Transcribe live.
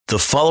The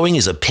following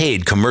is a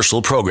paid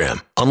commercial program.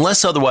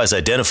 Unless otherwise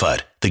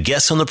identified, the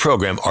guests on the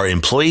program are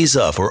employees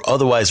of or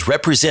otherwise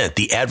represent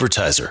the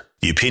advertiser.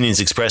 The opinions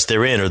expressed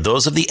therein are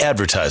those of the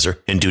advertiser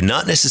and do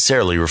not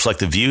necessarily reflect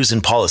the views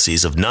and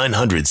policies of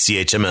 900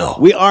 CHML.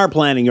 We are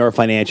planning your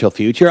financial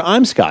future.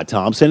 I'm Scott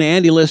Thompson.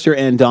 Andy Lister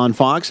and Don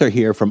Fox are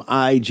here from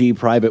IG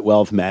Private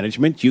Wealth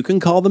Management. You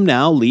can call them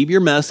now. Leave your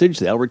message.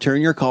 They'll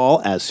return your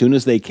call as soon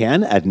as they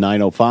can at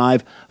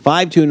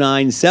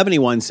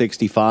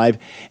 905-529-7165.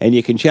 And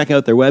you can check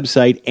out their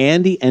website,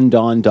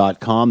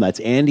 andyanddon.com. That's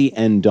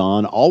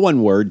andyanddon, all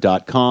one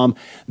word.com.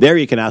 There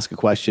you can ask a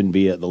question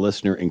via the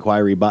listener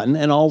inquiry button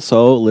and also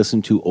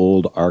listen to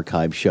old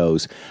archive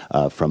shows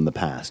from the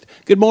past.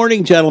 Good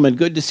morning, gentlemen.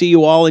 Good to see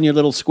you all in your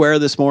little square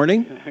this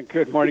morning.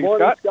 Good morning,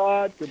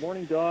 Scott. Good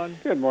morning, Don.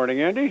 Good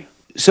morning, Andy.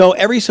 So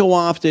every so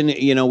often,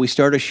 we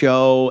start a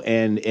show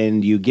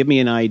and you give me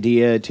an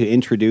idea to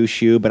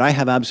introduce you, but I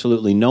have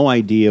absolutely no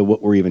idea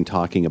what we're even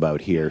talking about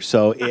here.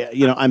 So,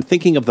 I'm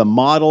thinking of the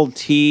Model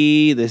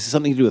T. This is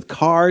something to do with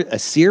cars. A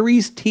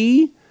Series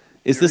T?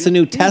 Is this a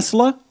new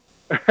Tesla?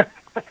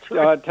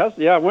 Tesla.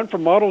 Yeah, it went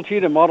from Model T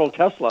to Model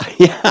Tesla.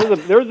 Yeah.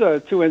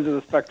 There's two ends of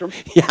the spectrum.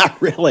 Yeah,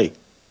 really.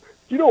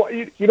 You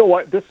know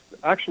what? This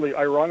actually,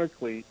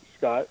 ironically,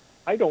 Scott,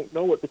 I don't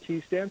know what the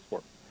T stands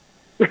for.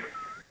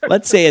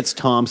 Let's say it's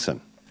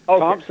Thompson. Okay.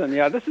 Thompson,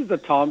 yeah, this is the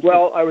Thompson.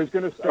 Well, I was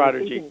going to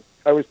strategy.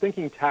 I was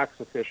thinking tax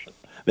efficient.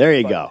 There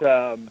you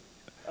go.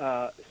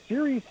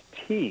 Series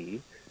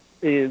T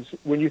is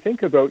when you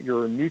think about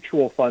your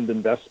mutual fund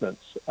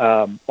investments.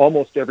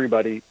 Almost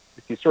everybody,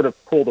 if you sort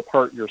of pulled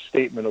apart your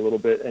statement a little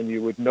bit, and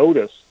you would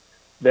notice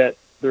that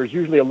there's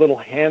usually a little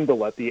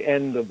handle at the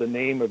end of the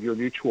name of your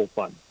mutual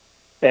fund,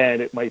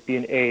 and it might be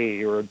an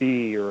A or a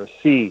B or a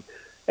C.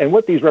 And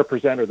what these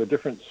represent are the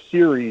different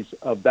series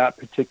of that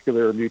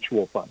particular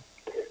mutual fund.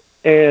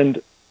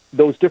 And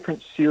those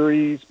different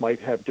series might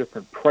have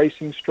different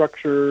pricing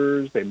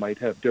structures. They might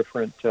have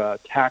different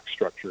tax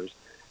structures.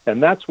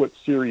 And that's what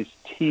Series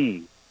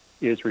T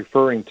is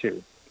referring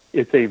to.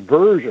 It's a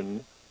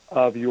version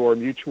of your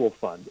mutual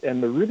fund.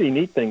 And the really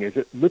neat thing is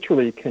it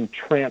literally can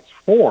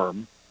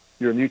transform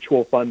your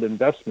mutual fund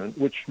investment,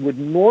 which would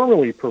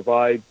normally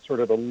provide sort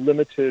of a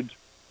limited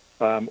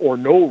or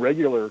no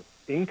regular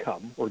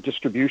income or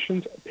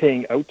distributions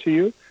paying out to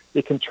you.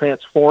 It can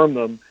transform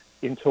them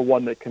into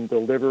one that can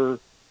deliver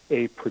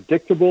a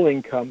predictable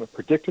income, a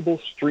predictable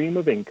stream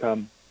of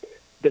income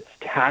that's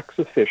tax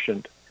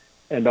efficient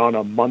and on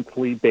a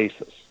monthly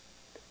basis.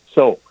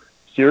 So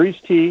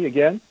Series T,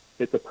 again,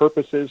 the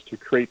purpose is to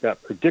create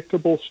that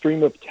predictable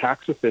stream of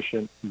tax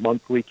efficient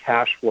monthly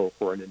cash flow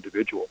for an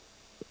individual.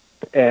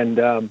 And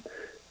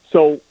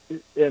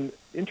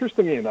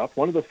interestingly enough,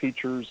 one of the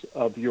features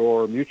of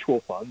your mutual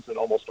funds, and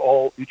almost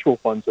all mutual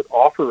funds that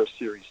offer a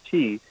Series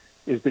T,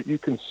 is that you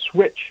can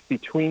switch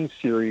between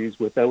series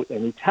without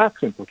any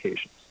tax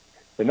implications.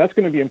 And that's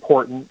going to be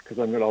important because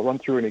I'll run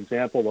through an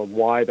example of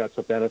why that's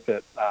a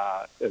benefit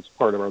as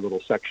part of our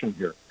little section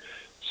here.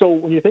 So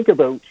when you think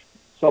about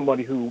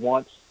somebody who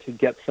wants to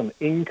get some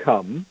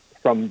income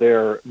from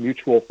their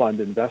mutual fund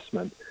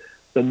investment,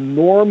 the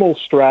normal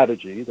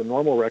strategy, the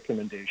normal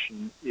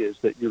recommendation is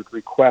that you'd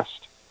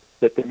request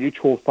that the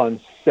mutual fund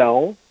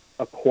sell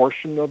a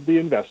portion of the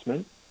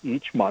investment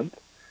each month,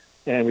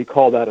 and we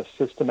call that a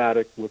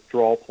systematic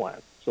withdrawal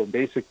plan. So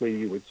basically,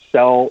 you would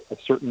sell a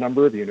certain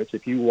number of units.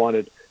 If you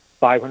wanted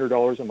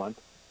 $500 a month,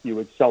 you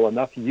would sell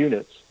enough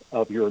units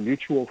of your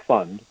mutual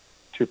fund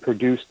to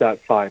produce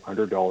that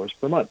 $500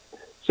 per month.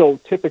 So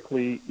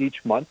typically,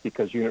 each month,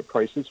 because unit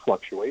prices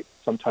fluctuate,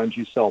 sometimes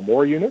you sell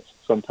more units,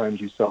 sometimes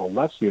you sell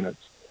less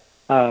units.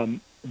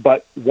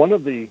 But one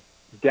of the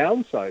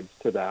downsides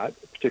to that,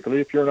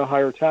 particularly if you're in a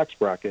higher tax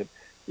bracket,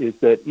 is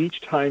that each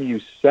time you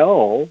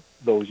sell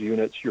those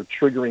units, you're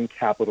triggering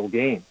capital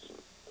gains.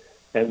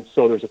 And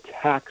so there's a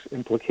tax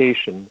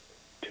implication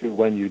to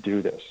when you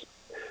do this.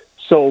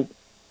 So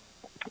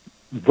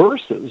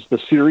versus the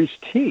Series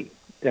T,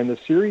 and the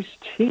Series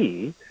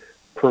T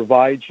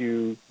provides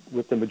you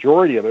with the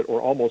majority of it,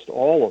 or almost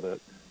all of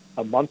it,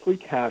 a monthly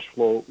cash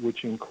flow,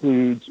 which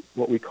includes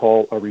what we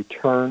call a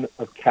return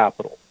of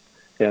capital.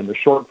 And the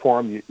short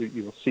form,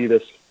 you'll see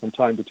this from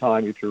time to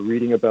time if you're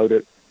reading about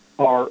it,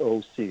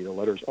 ROC, the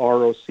letters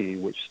ROC,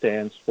 which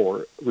stands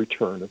for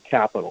return of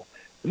capital.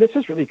 And this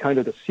is really kind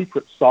of the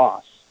secret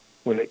sauce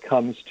when it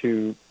comes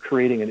to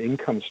creating an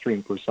income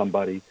stream for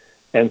somebody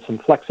and some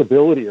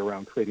flexibility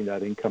around creating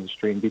that income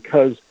stream,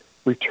 because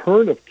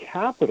return of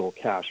capital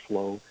cash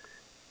flow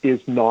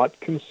is not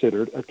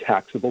considered a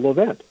taxable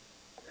event.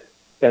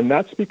 And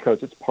that's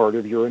because it's part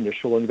of your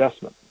initial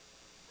investment.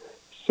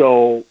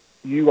 So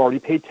you already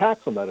paid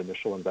tax on that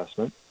initial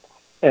investment.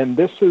 And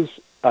this is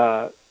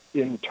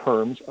in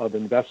terms of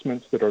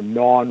investments that are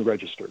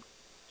non-registered.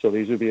 So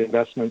these are the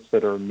investments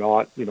that are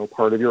not,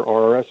 part of your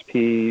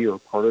RRSP or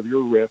part of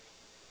your RIF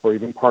or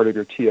even part of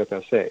your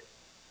TFSA.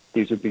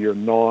 These would be your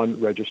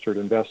non-registered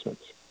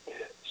investments.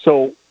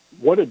 So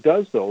what it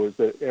does, though, is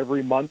that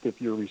every month,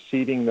 if you're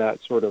receiving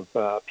that sort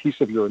of piece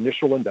of your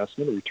initial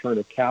investment, a return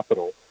of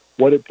capital,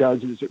 what it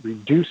does is it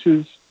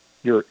reduces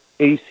your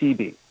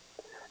ACB.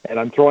 And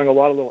I'm throwing a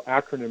lot of little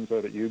acronyms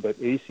out at you, but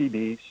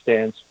ACB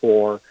stands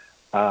for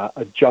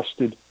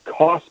adjusted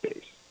cost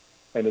base.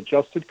 An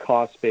adjusted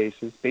cost base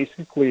is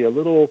basically a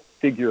little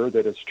figure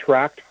that is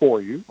tracked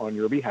for you on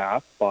your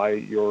behalf by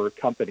your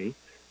company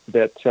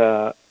that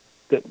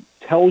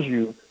tells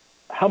you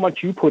how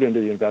much you put into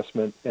the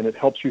investment, and it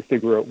helps you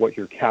figure out what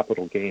your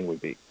capital gain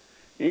would be.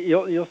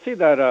 You'll see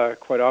that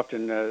quite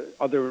often.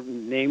 Other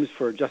names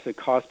for adjusted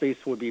cost base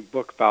would be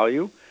book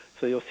value.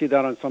 So you'll see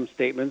that on some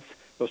statements.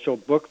 They'll show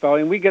book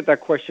value, and we get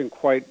that question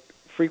quite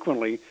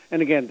frequently.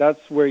 And again,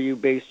 that's where you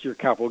base your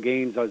capital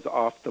gains as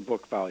off the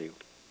book value.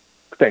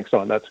 Thanks,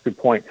 Don. That's a good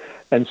point.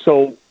 And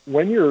so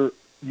when you're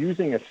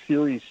using a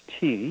Series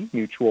T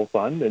mutual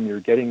fund and you're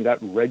getting that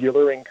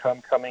regular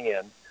income coming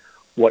in,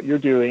 what you're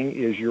doing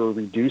is you're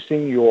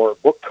reducing your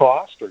book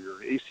cost or your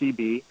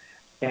ACB,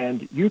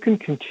 and you can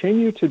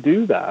continue to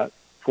do that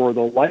for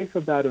the life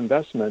of that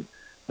investment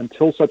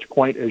until such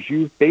point as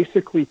you've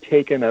basically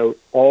taken out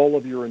all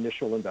of your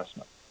initial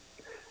investment.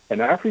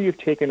 And after you've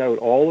taken out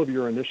all of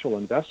your initial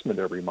investment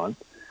every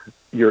month,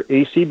 your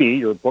ACB,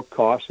 your book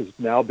cost, has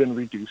now been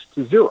reduced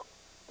to zero.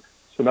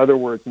 So in other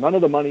words, none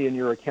of the money in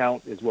your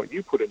account is what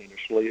you put in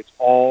initially. It's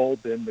all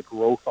been the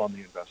growth on the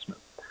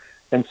investment.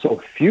 And so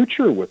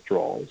future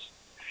withdrawals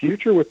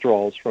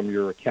from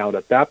your account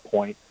at that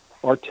point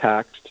are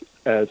taxed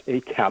as a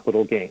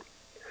capital gain.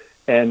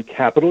 And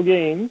capital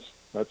gains,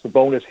 that's the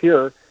bonus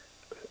here,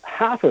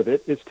 half of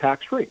it is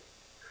tax-free.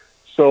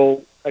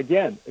 So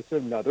again, it's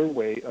another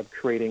way of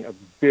creating a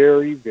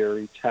very,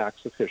 very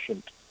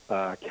tax-efficient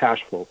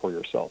cash flow for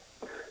yourself.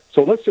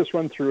 So let's just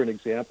run through an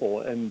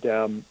example. And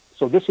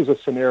so this is a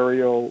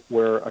scenario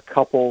where a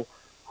couple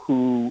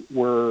who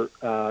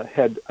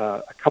had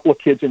a couple of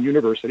kids in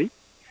university,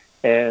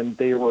 and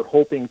they were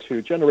hoping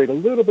to generate a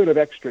little bit of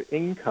extra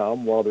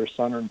income while their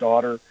son and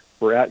daughter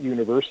were at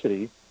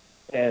university.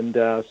 And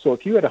so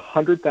if you had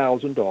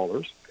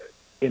 $100,000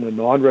 in a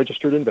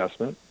non-registered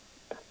investment,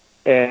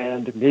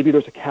 and maybe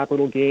there's a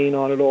capital gain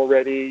on it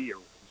already, you're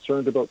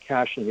concerned about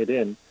cashing it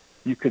in,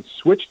 you could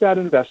switch that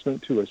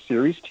investment to a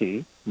Series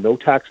T, no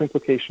tax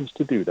implications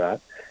to do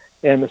that.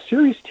 And the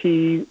Series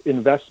T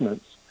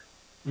investments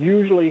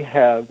usually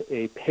have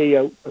a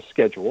payout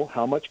schedule.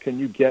 How much can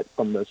you get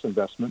from this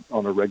investment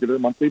on a regular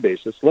monthly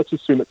basis? Let's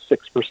assume it's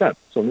 6%.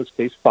 So in this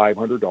case,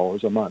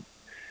 $500 a month.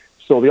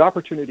 So the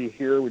opportunity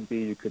here would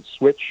be you could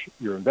switch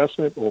your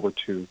investment over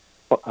to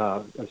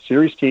a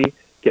Series T,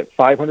 get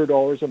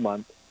 $500 a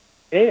month,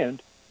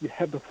 and you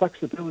have the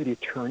flexibility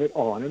to turn it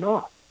on and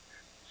off.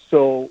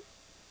 So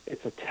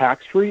it's a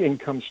tax-free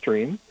income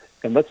stream.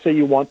 And let's say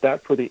you want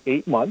that for the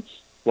 8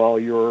 months while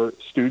your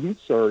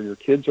students or your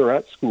kids are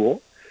at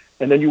school,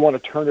 and then you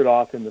want to turn it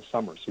off in the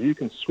summer. So you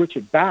can switch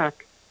it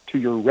back to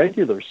your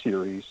regular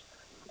series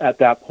at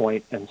that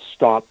point and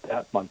stop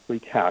that monthly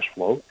cash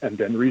flow and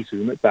then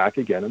resume it back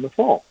again in the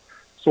fall.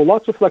 So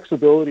lots of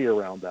flexibility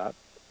around that.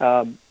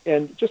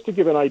 And just to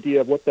give an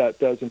idea of what that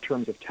does in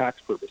terms of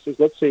tax purposes,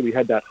 let's say we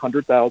had that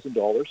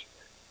 $100,000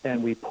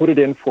 and we put it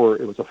in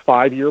it was a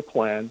 5-year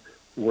plan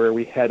where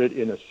we had it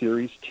in a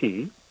Series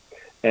T,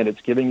 and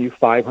it's giving you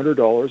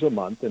 $500 a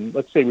month. And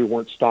let's say we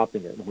weren't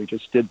stopping it, and we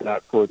just did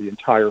that for the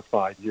entire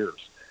 5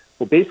 years.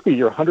 Well, basically,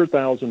 your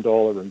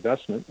 $100,000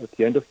 investment at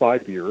the end of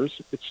 5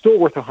 years, it's still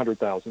worth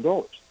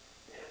 $100,000.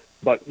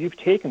 But you've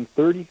taken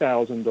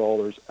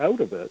 $30,000 out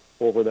of it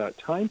over that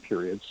time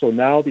period. So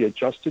now the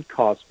adjusted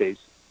cost base,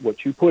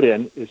 what you put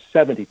in, is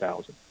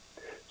 $70,000.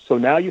 So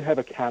now you have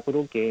a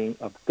capital gain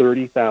of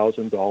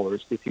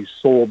 $30,000 if you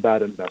sold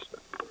that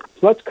investment.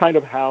 So that's kind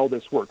of how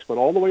this works. But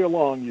all the way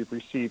along, you've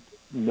received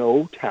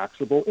no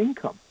taxable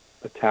income,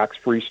 a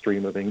tax-free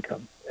stream of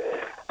income.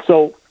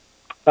 So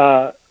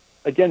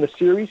again, the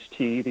Series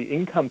T, the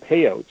income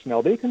payouts,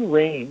 now they can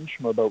range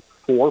from about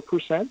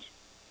 4%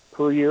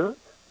 per year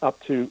up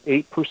to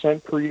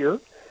 8% per year.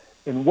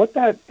 And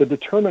the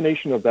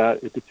determination of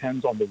that, it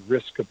depends on the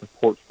risk of the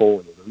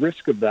portfolio, the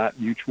risk of that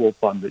mutual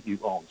fund that you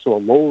own. So a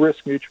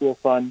low-risk mutual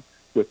fund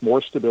with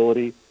more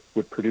stability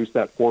would produce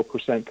that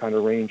 4% kind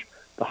of range.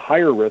 The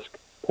higher risk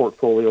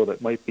portfolio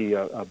that might be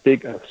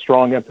a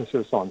strong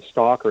emphasis on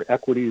stock or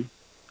equity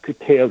could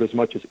pay out as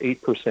much as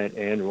 8%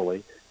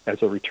 annually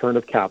as a return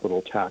of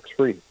capital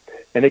tax-free.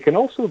 And it can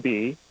also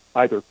be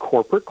either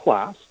corporate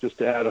class, just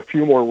to add a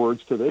few more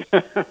words to this.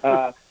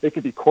 It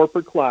could be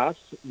corporate class,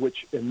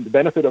 and the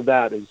benefit of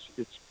that is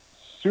it's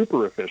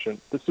super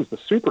efficient. This is the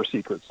super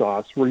secret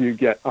sauce where you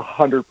get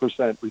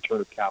 100%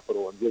 return of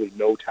capital and really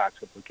no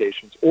tax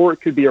implications. Or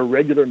it could be a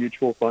regular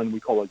mutual fund we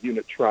call a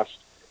unit trust,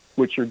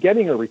 which you're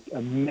getting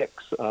a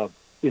mix of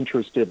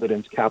interest,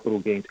 dividends, capital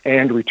gains,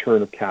 and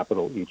return of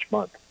capital each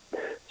month.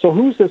 So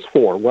who's this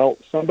for? Well,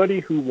 somebody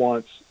who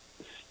wants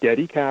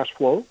steady cash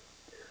flow.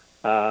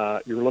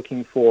 You're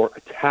looking for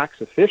a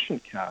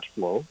tax-efficient cash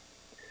flow,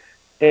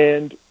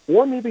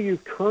 or maybe you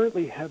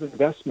currently have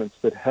investments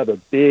that have a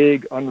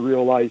big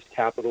unrealized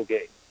capital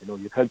gain.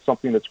 You've had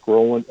something that's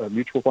growing, a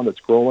mutual fund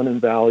that's growing in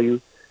value,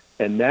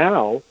 and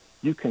now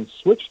you can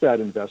switch that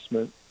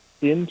investment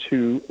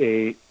into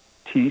a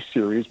T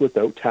series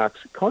without tax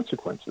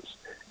consequences.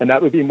 And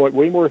that would be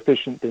way more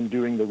efficient than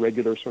doing the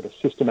regular sort of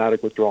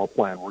systematic withdrawal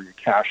plan where you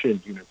cash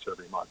in units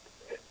every month.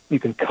 You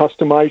can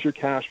customize your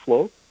cash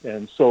flow.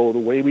 And so the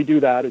way we do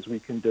that is we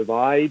can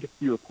divide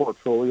your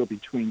portfolio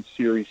between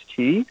Series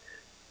T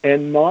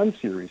and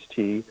non-Series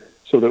T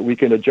so that we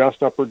can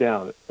adjust up or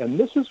down. And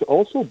this is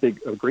also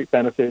a great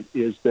benefit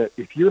is that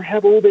if you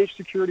have old age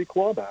security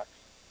clawbacks,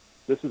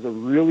 this is a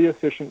really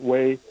efficient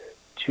way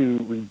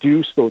to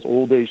reduce those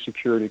old age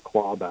security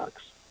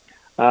clawbacks.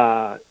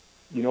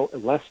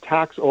 Less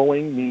tax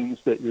owing means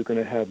that you're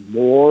going to have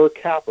more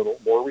capital,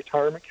 more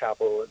retirement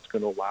capital that's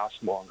going to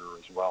last longer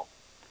as well.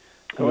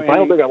 So the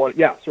final thing I want,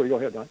 sorry, go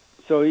ahead, Don.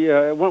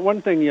 So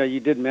one thing you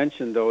did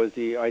mention though is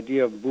the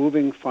idea of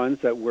moving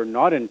funds that were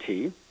not in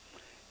T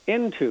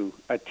into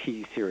a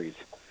T series.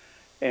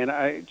 And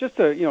I just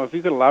if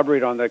you could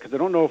elaborate on that, because I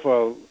don't know if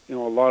a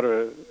lot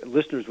of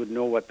listeners would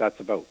know what that's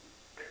about.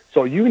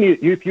 So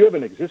if you have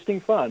an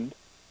existing fund,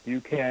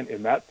 you can,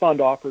 and that fund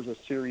offers a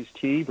Series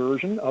T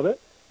version of it,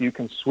 you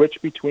can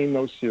switch between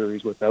those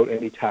series without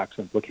any tax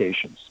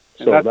implications.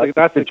 And so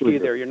that's the key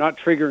there. You're not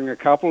triggering a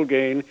capital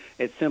gain.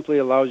 It simply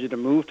allows you to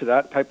move to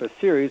that type of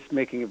series,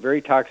 making it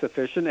very tax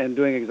efficient and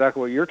doing exactly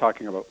what you're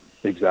talking about.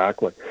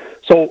 Exactly.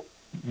 So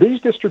these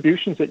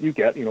distributions that you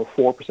get, 4%,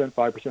 5%,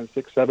 6%,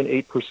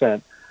 7%,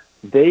 8%,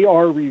 they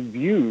are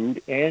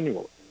reviewed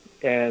annually.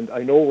 And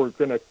I know we're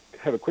going to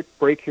have a quick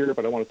break here,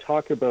 but I want to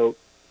talk about,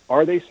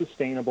 are they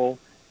sustainable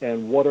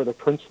and what are the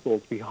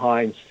principles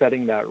behind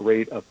setting that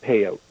rate of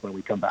payout when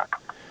we come back.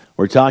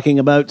 We're talking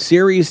about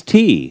Series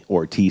T,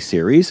 or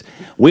T-Series.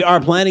 We are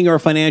planning your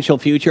financial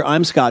future.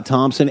 I'm Scott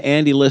Thompson.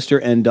 Andy Lister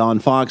and Don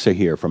Fox are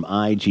here from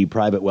IG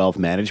Private Wealth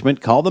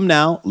Management. Call them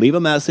now. Leave a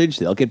message.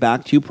 They'll get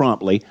back to you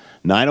promptly.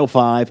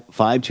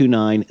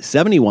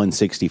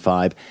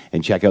 905-529-7165.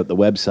 And check out the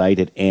website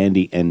at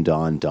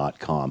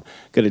andyanddon.com.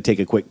 Going to take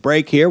a quick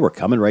break here. We're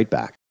coming right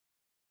back.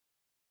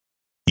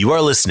 You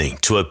are listening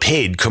to a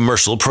paid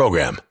commercial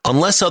program.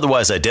 Unless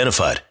otherwise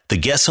identified, the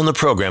guests on the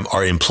program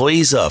are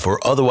employees of or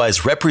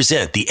otherwise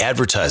represent the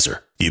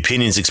advertiser. The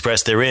opinions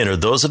expressed therein are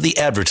those of the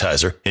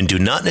advertiser and do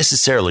not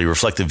necessarily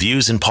reflect the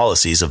views and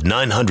policies of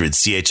 900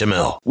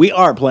 CHML. We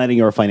are planning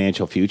your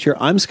financial future.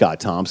 I'm Scott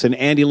Thompson.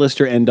 Andy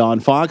Lister and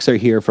Don Fox are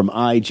here from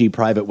IG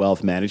Private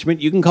Wealth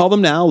Management. You can call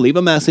them now. Leave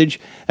a message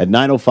at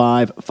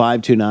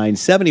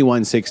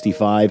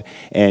 905-529-7165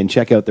 and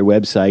check out their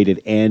website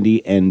at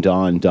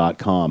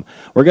andyanddon.com.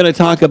 We're going to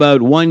talk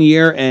about 1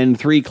 year and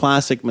 3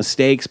 classic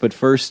mistakes, but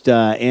first,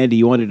 Andy,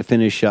 you wanted to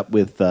finish up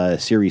with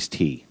Series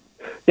T.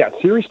 Yeah,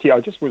 Series T, I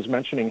just was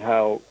mentioning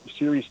how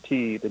Series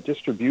T, the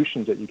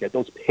distributions that you get,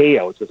 those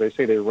payouts, as I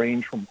say, they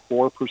range from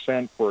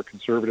 4% for a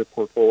conservative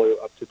portfolio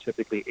up to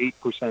typically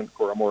 8%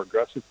 for a more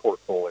aggressive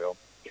portfolio.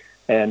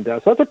 And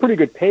so that's a pretty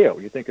good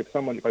payout. You think if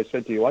I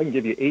said to you, I can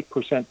give you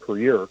 8% per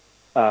year,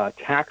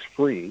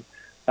 tax-free,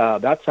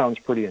 that sounds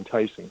pretty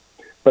enticing.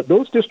 But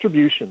those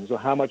distributions of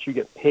how much you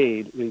get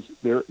paid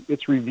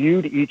it's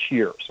reviewed each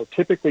year. So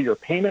typically your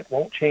payment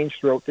won't change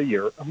throughout the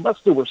year unless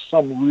there was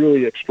some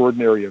really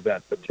extraordinary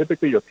event. But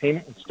typically your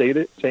payment will stay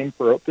the same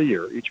throughout the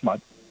year, each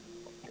month.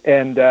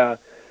 And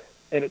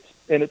it's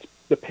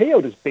the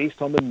payout is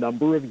based on the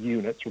number of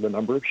units or the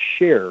number of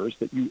shares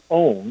that you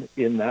own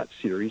in that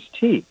Series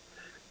T.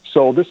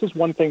 So this is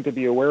one thing to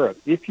be aware of.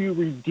 If you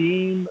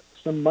redeem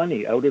some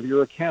money out of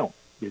your account,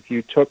 if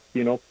you took,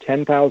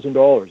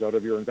 $10,000 out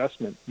of your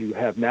investment, you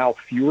have now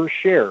fewer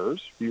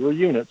shares, fewer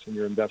units in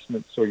your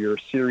investment, so your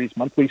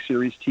monthly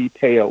Series T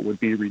payout would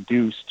be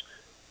reduced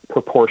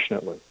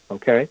proportionately,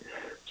 okay?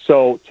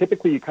 So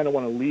typically you kind of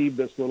want to leave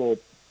this little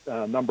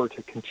number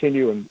to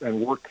continue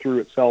and work through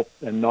itself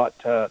and not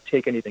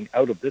take anything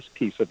out of this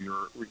piece of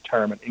your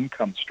retirement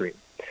income stream.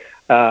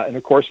 And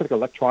of course, it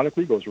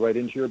electronically goes right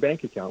into your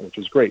bank account, which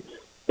is great.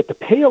 But the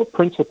payout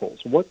principles,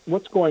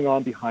 what's going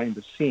on behind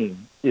the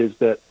scene is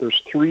that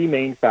there's 3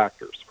 main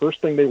factors. First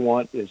thing they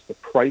want is the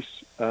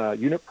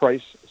unit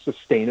price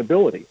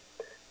sustainability.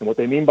 And what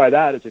they mean by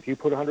that is if you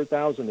put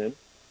 $100,000 in,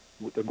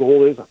 the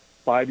goal is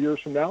 5 years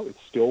from now,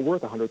 it's still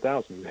worth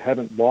 $100,000. You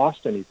haven't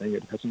lost anything.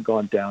 It hasn't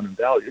gone down in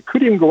value. It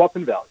could even go up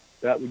in value.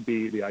 That would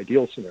be the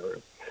ideal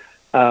scenario.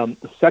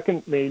 The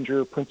second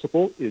major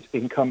principle is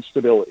income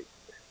stability.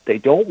 They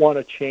don't want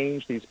to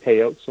change these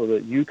payouts so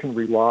that you can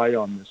rely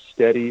on this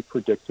steady,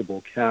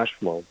 predictable cash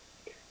flow.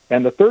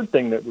 And the third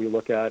thing that we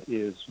look at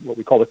is what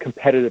we call the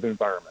competitive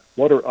environment.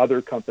 What are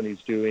other companies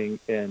doing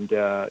and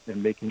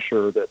making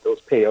sure that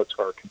those payouts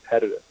are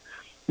competitive?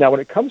 Now, when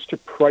it comes to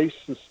price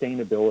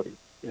sustainability,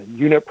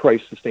 unit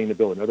price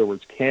sustainability, in other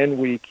words, can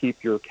we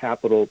keep your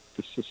capital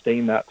to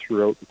sustain that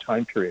throughout the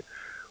time period?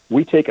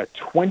 We take a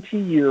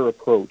 20-year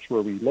approach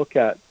where we look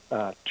at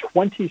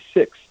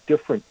 26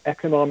 different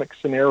economic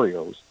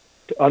scenarios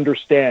to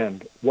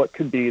understand what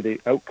could be the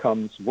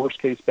outcomes, worst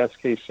case, best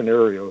case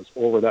scenarios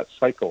over that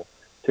cycle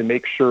to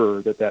make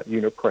sure that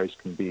unit price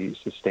can be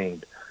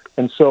sustained.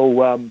 And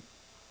so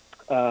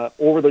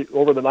over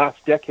the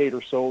last decade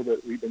or so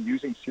that we've been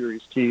using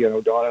Series T, I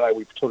know Don and I,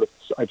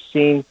 I've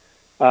seen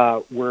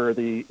where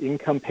the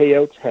income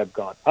payouts have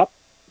gone up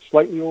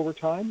slightly over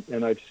time,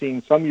 and I've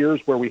seen some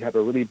years where we have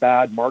a really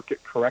bad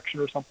market correction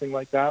or something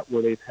like that,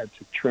 where they've had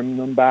to trim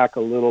them back a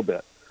little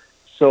bit.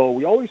 So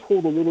we always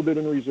hold a little bit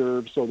in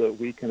reserve so that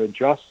we can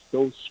adjust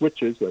those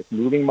switches, like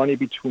moving money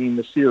between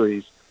the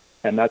series,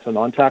 and that's a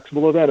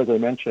non-taxable event, as I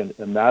mentioned,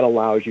 and that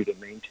allows you to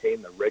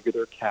maintain the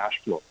regular cash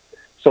flow.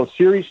 So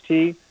Series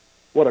T,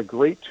 what a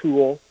great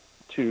tool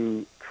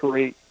to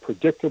create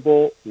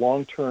predictable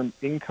long-term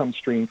income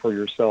stream for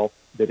yourself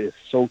that is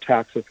so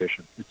tax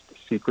efficient. It's the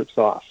secret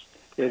sauce.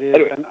 It is.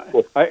 Anyway, and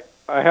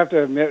I have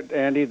to admit,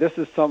 Andy, this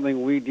is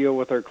something we deal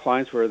with our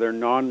clients where they're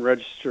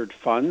non-registered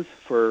funds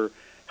for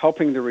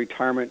helping their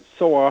retirement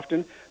so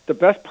often. The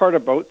best part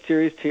about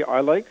Series T I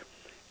like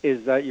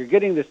is that you're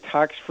getting this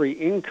tax-free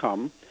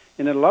income,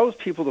 and it allows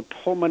people to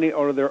pull money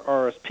out of their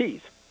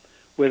RSPs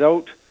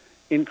without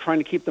trying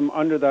to keep them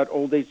under that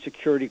old age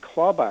security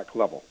clawback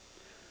level.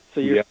 So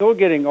you're still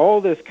getting all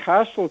this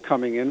cash flow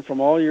coming in from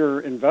all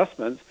your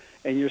investments,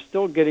 and you're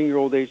still getting your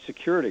old age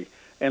security.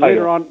 And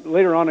later on,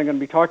 I'm going to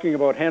be talking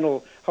about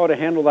how to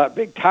handle that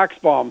big tax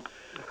bomb.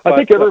 I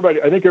think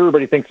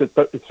everybody thinks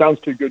it sounds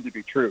too good to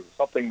be true.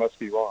 Something must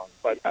be wrong.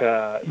 But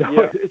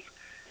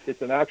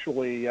it's an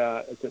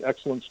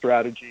excellent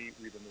strategy.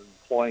 We've been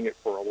employing it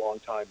for a long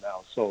time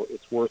now, so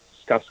it's worth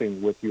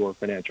discussing with your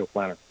financial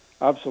planner.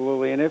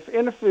 Absolutely. And if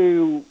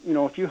you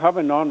have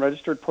a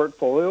non-registered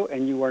portfolio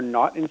and you are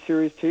not in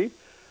Series T,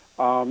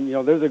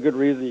 there's a good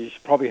reason you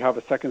should probably have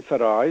a second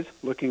set of eyes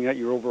looking at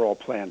your overall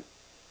plan.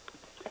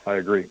 I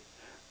agree.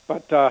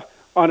 But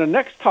on the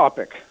next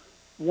topic,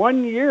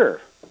 1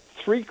 year,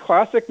 3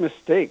 classic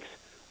mistakes.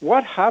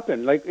 What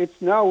happened?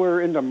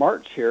 We're into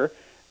March here,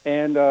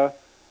 and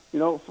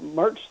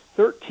March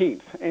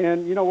 13th.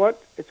 And you know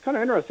what? It's kind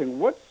of interesting.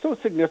 What's so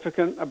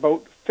significant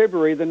about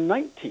February the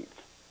 19th?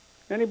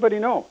 Anybody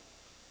know?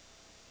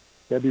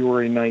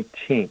 February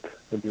 19th.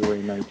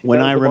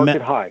 When I remember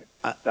market high.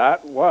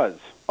 That was.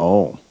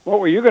 Oh. What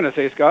were you going to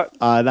say, Scott?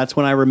 That's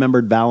when I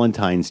remembered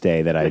Valentine's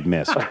Day that I'd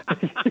missed.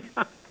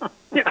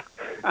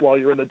 While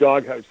you're in the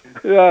doghouse.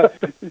 Yeah.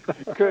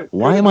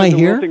 Why am I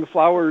here? Wilting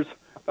flowers.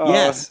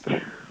 Yes.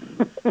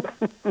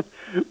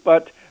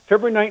 But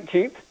February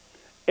 19th,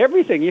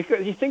 everything. You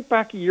think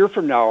back a year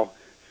from now,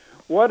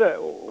 what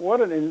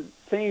an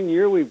insane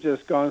year we've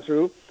just gone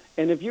through.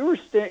 And if you were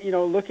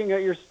looking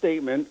at your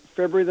statement,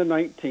 February the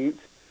 19th,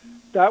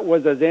 that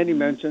was, as Andy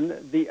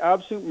mentioned, the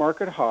absolute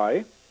market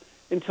high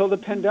until the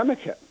pandemic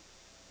hit.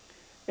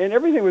 And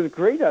everything was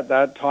great at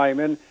that time,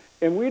 and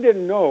we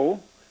didn't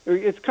know.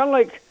 It's kind of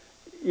like,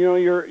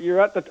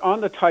 you're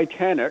on the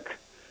Titanic,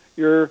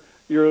 you're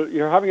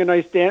having a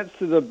nice dance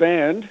to the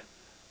band,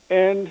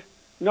 and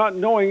not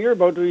knowing you're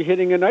about to be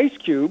hitting an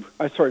iceberg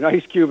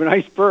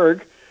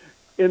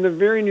in the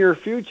very near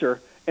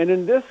future. And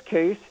in this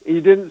case,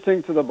 you didn't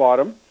sink to the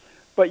bottom,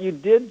 but you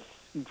did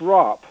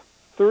drop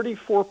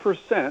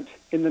 34%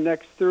 in the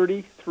next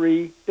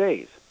 33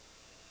 days.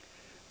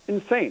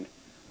 Insane.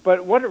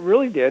 But what it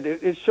really did,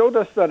 it showed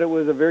us that it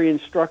was a very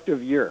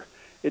instructive year.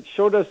 It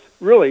showed us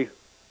really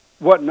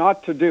what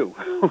not to do,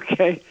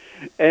 okay?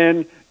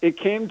 And it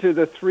came to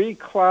the 3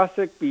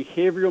 classic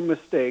behavioral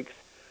mistakes,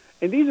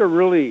 and these are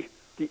really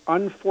the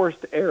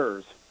unforced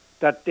errors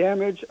that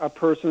damage a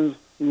person's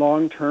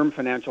long-term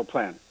financial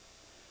plan.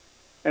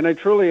 And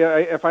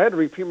if I had to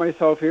repeat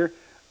myself here,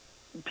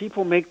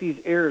 people make these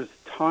errors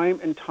time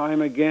and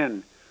time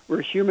again.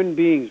 We're human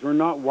beings. We're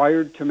not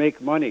wired to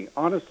make money.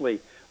 Honestly,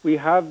 we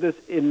have this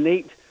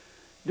innate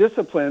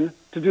discipline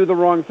to do the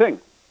wrong thing.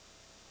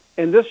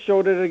 And this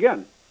showed it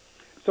again.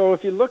 So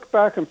if you look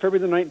back on February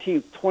the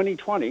 19th,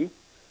 2020,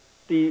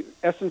 the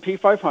S&P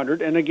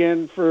 500, and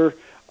again,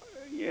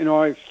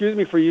 excuse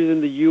me for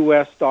using the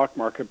U.S. stock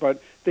market,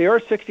 but they are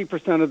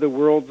 60% of the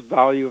world's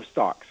value of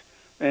stocks,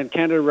 and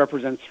Canada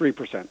represents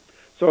 3%.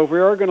 So if we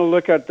are going to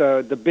look at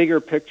the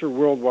bigger picture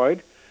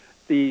worldwide,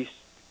 the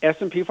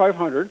S&P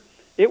 500,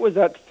 it was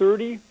at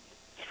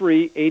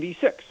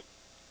 3386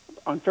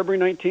 on February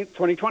 19th,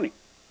 2020.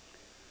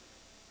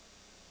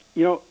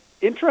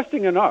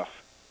 Interesting enough,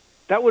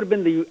 that would have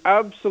been the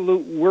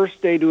absolute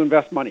worst day to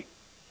invest money.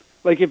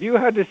 Like if you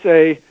had to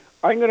say,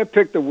 I'm going to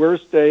pick the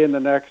worst day in the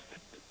next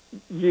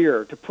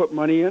year to put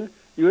money in,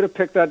 you would have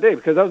picked that day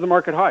because that was the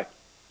market high.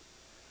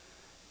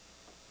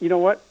 You know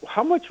what?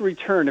 How much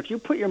return, if you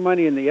put your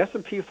money in the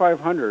S&P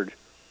 500,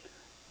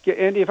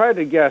 Andy, if I had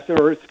to guess,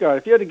 or Scott,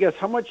 if you had to guess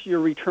how much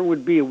your return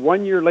would be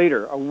 1 year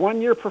later, a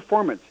 1 year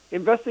performance,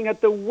 investing at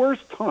the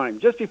worst time,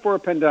 just before a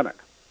pandemic,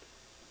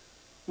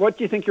 what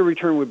do you think your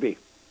return would be?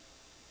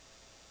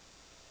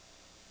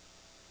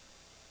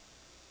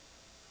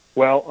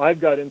 Well, I've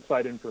got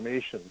inside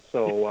information,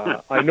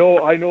 so I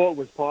know it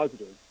was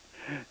positive.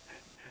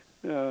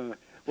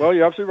 Well,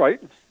 you're absolutely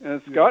right.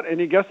 Scott,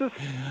 any guesses?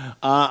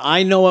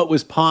 I know it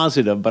was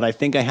positive, but I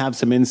think I have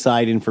some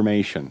inside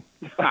information.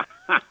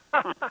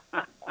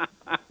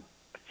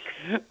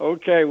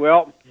 Okay,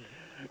 well,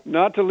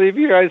 not to leave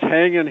you guys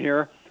hanging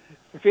here,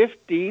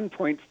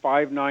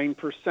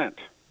 15.59%.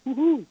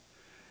 Woohoo!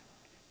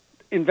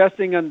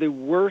 Investing on the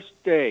worst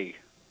day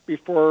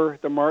before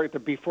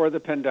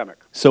the pandemic.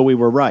 So we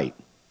were right.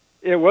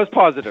 It was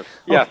positive.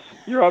 Yes,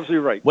 you're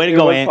absolutely right. Way to it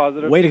go, was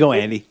positive. Way to go,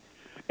 Andy.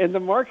 And the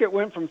market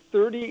went from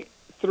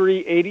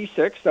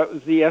 33.86, that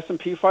was the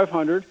S&P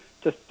 500,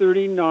 to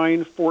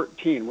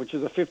 39.14, which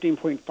is a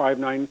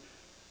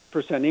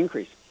 15.59%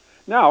 increase.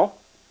 Now,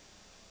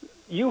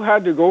 you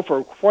had to go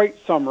for quite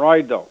some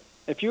ride, though.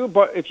 If you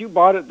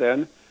bought it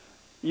then,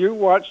 you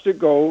watched it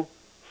go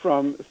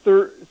from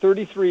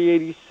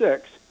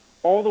 33.86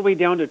 all the way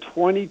down to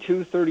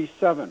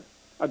 22.37,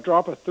 a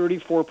drop of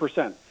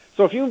 34%.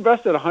 So if you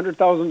invested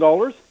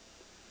 $100,000,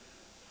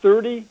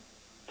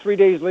 33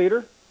 days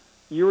later,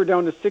 you were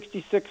down to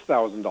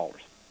 $66,000.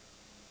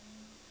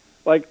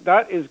 Like,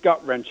 that is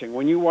gut-wrenching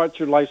when you watch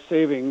your life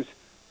savings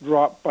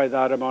drop by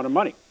that amount of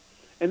money.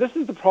 And this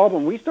is the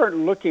problem. We start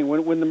looking,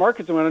 when the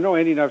markets, and I know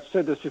Andy and I've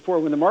said this before,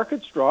 when the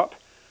markets drop,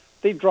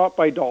 they drop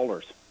by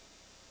dollars.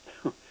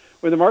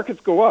 When the markets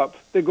go up,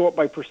 they go up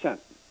by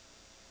percent.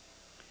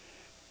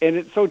 And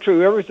it's so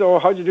true. Everybody says, oh,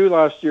 how'd you do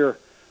last year?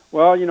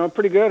 Well,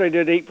 pretty good. I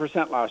did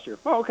 8% last year.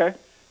 Oh, okay.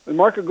 The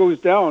market goes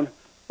down.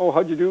 Oh,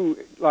 how'd you do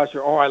last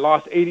year? Oh, I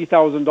lost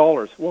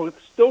 $80,000. Well, it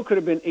still could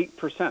have been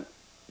 8%.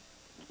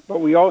 But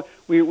we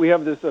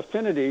have this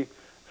affinity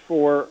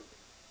for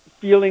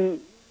feeling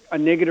a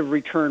negative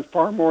return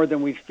far more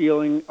than we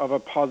feeling of a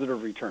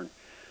positive return.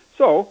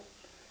 So,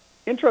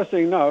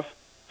 interesting enough,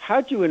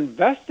 had you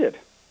invested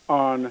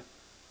on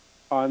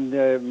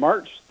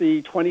March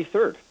the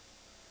 23rd,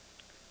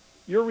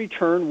 your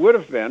return would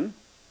have been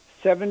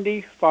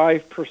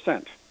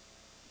 75%.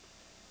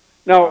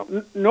 Now,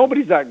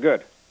 nobody's that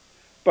good.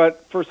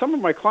 But for some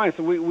of my clients,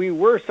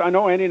 I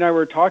know Andy and I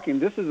were talking,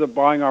 this is a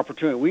buying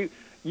opportunity.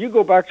 You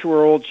go back to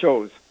our old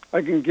shows.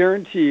 I can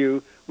guarantee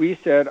you, we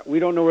said, we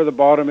don't know where the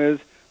bottom is,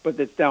 but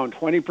it's down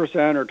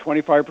 20% or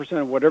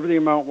 25%, whatever the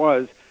amount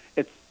was.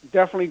 It's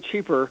definitely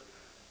cheaper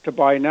to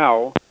buy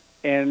now.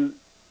 And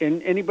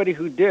anybody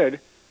who did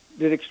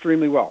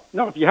extremely well.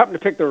 Now, if you happen to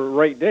pick the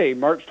right day,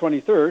 March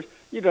 23rd,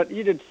 you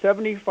did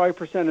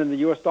 75% in the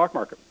U.S. stock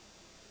market.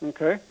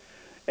 Okay?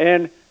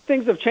 And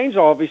things have changed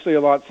obviously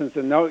a lot since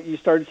then. Now you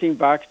started seeing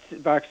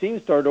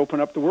vaccines start to open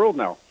up the world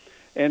now.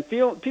 And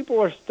people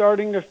are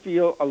starting to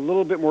feel a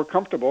little bit more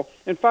comfortable.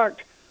 In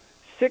fact,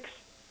 6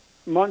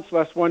 months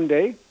less one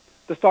day,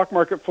 the stock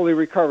market fully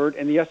recovered,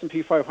 and the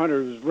S&P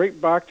 500 was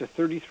right back to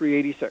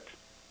 33.86.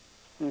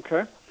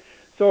 Okay?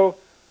 So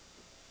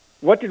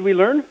what did we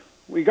learn?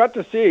 We had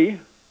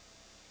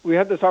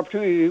this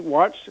opportunity to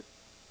watch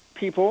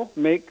people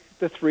make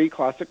the 3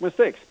 classic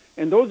mistakes.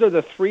 And those are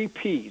the 3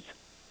 Ps.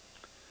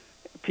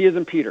 P as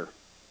in Peter.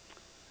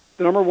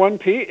 The number 1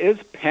 P is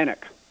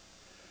panic.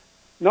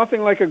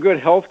 Nothing like a good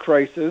health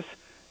crisis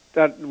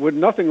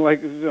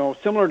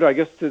similar to, I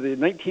guess, to the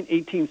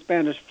 1918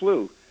 Spanish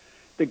flu.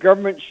 The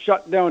government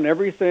shut down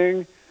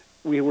everything.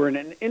 We were in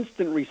an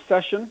instant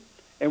recession.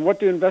 And what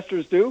do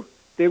investors do?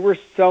 They were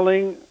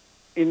selling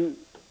in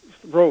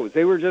rows.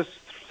 They were just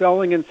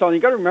selling and selling.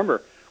 You got to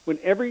remember,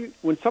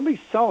 when somebody's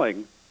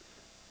selling,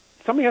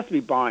 somebody has to be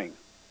buying.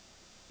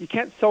 You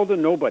can't sell to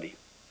nobody.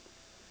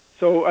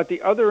 So at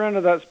the other end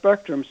of that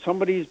spectrum,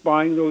 somebody's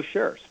buying those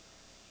shares.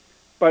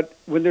 But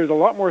when there's a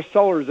lot more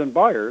sellers than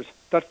buyers,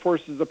 that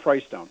forces the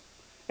price down.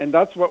 And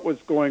that's what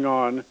was going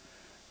on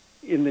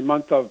in the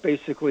month of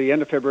basically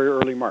end of February,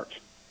 early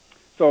March.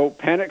 So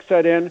panic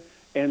set in,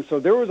 and so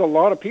there was a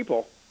lot of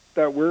people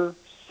that were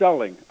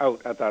selling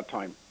out at that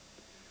time.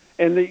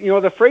 And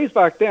the phrase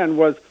back then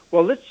was,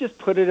 well, let's just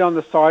put it on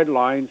the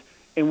sidelines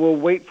and we'll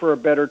wait for a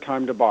better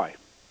time to buy.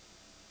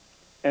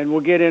 And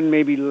we'll get in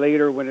maybe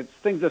later when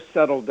things have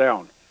settled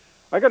down.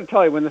 I got to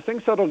tell you, when the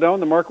things settled down,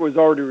 the market was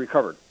already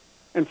recovered.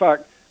 In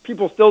fact,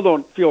 people still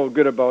don't feel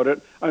good about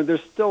it.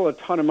 There's still a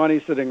ton of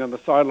money sitting on the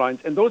sidelines.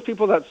 And those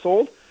people that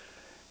sold,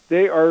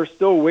 they are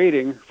still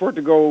waiting for it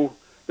to go.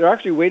 They're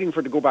actually waiting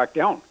for it to go back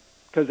down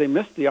because they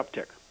missed the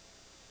uptick.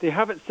 They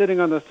have it sitting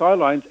on the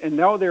sidelines, and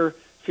now they're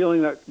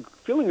feeling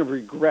of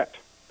regret.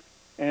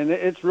 And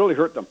it's really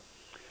hurt them.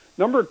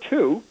 Number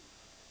 2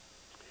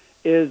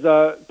 is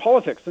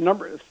politics.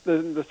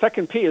 The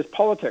second P is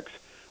politics.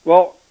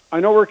 Well, I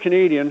know we're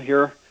Canadian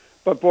here,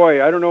 but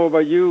boy, I don't know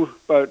about you,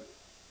 but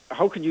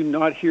how could you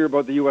not hear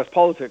about the U.S.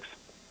 politics?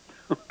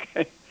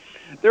 Okay,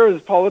 there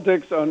is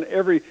politics on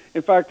every.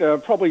 In fact,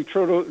 probably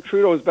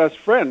Trudeau's best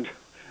friend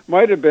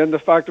might have been the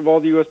fact of all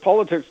the U.S.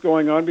 politics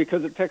going on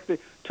because it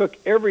took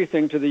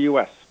everything to the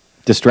U.S.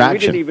 Distraction. We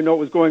didn't even know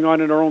what was going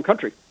on in our own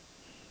country.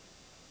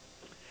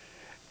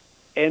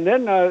 And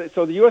then,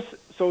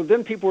 so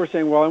then people were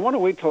saying, well, I want to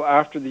wait till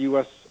after the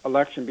U.S.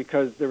 election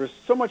because there was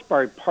so much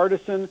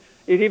bipartisan.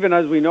 It even,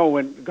 as we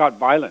know, got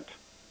violent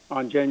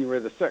on January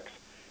the 6th.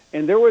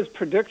 And there was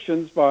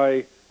predictions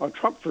by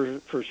Trump,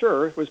 for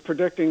sure, was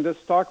predicting the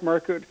stock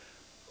market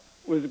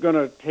was going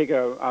to take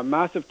a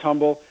massive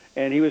tumble,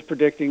 and he was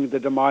predicting the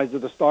demise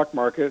of the stock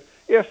market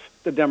if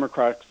the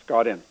Democrats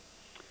got in.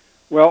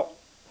 Well,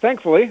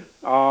 thankfully,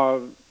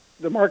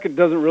 the market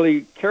doesn't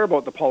really care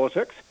about the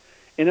politics,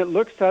 and it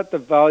looks at the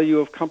value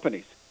of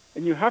companies.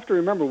 And you have to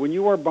remember, when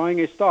you are buying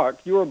a stock,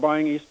 you are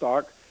buying a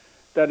stock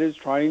that is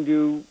trying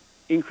to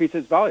increase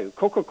its value.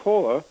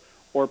 Coca-Cola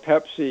or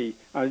Pepsi,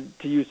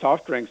 to use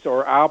soft drinks,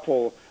 or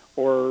Apple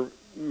or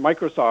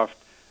Microsoft,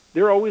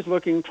 they're always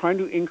trying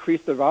to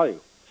increase the value.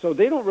 So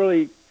they don't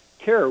really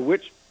care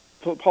which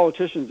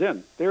politician's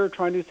in. They're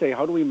trying to say,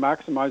 how do we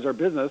maximize our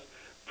business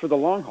for the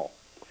long haul?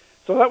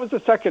 So that was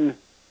the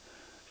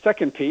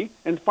second P.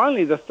 And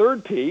finally, the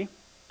third P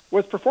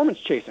was performance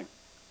chasing.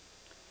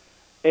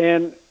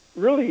 And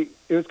really,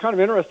 it was kind of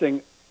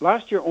interesting.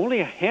 Last year, only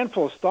a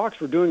handful of stocks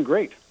were doing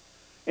great.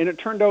 And it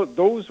turned out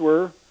those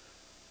were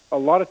a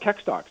lot of tech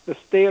stocks, the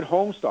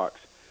stay-at-home stocks.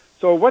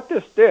 So what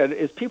this did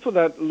is people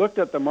that looked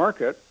at the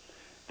market,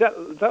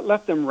 that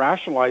left them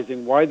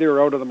rationalizing why they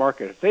were out of the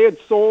market. If they had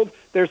sold,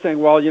 they're saying,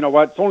 well, you know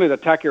what, it's only the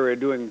tech area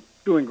doing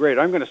great.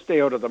 I'm going to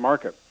stay out of the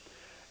market.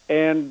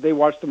 And they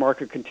watched the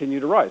market continue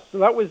to rise. So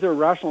that was their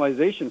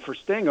rationalization for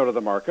staying out of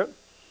the market.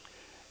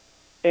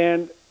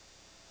 And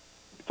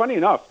funny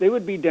enough, they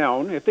would be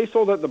down, if they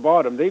sold at the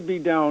bottom, they'd be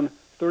down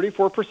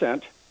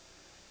 34%.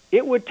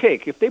 It would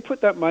take, if they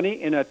put that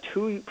money in a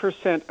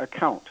 2%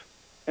 account,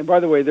 and by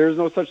the way, there's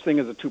no such thing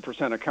as a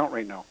 2% account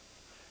right now.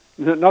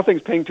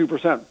 Nothing's paying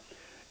 2%.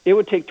 It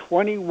would take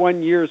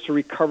 21 years to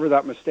recover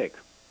that mistake.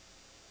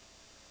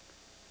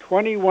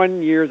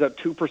 21 years at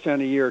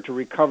 2% a year to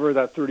recover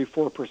that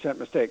 34%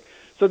 mistake.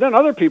 So then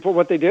other people,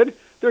 what they did,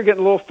 they're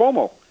getting a little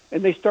FOMO,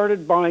 and they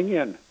started buying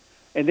in,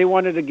 and they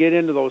wanted to get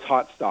into those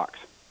hot stocks.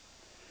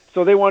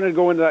 So they wanted to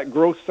go into that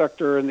growth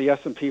sector in the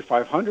S&P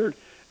 500,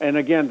 and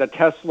again, the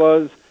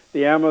Teslas,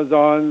 the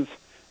Amazons,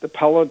 the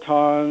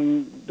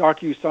Peloton,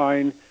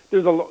 DocuSign.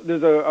 There's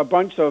a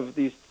bunch of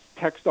these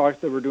tech stocks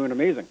that were doing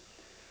amazing.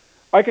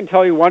 I can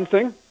tell you one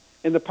thing.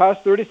 In the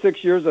past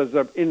 36 years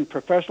in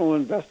professional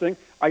investing,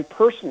 I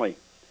personally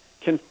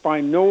can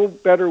find no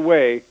better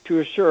way to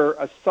assure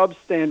a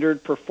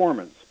substandard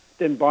performance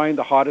than buying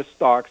the hottest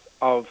stocks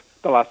of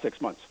the last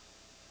 6 months.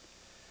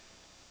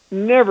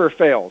 Never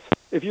fails.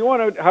 If you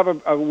want to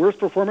have a worse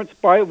performance,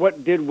 buy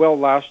what did well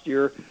last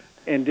year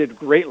and did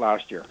great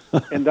last year,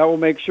 and that will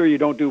make sure you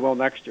don't do well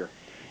next year.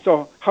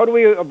 So how do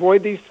we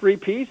avoid these 3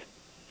 Ps?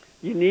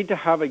 You need to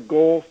have a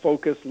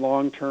goal-focused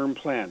long-term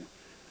plan.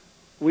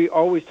 We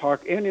always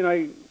talk, Andy and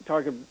I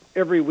talk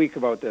every week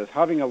about this,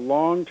 having a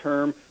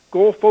long-term,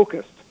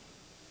 goal-focused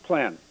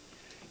plan.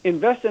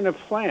 Invest in a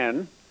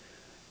plan-driven,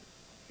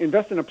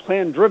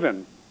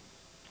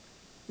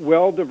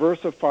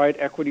 well-diversified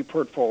equity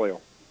portfolio,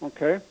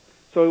 okay?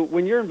 So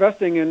when you're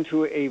investing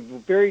into a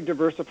very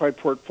diversified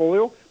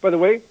portfolio, by the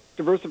way,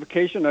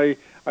 diversification, I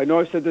know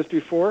I've said this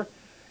before,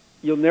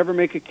 you'll never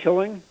make a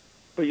killing,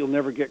 but you'll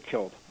never get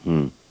killed.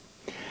 And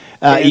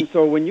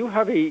so when you're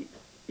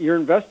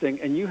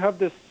investing and you have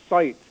this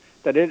sight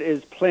that it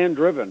is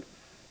plan-driven,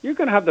 you're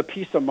going to have the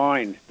peace of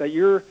mind that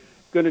you're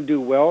going to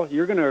do well,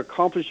 you're going to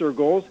accomplish your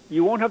goals.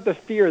 You won't have the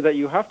fear that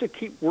you have to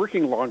keep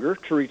working longer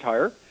to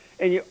retire,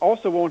 and you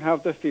also won't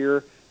have the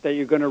fear that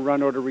you're going to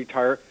run out of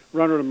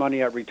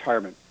money at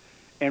retirement.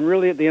 And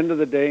really, at the end of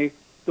the day,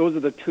 those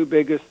are the 2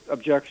 biggest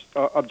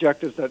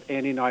objectives that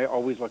Andy and I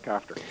always look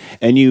after.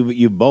 And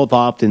you both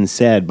often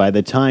said, by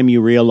the time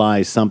you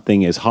realize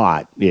something is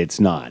hot, it's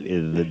not.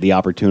 The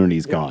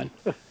opportunity's gone.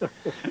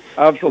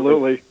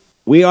 Absolutely.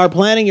 We are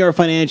planning your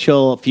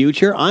financial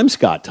future. I'm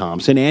Scott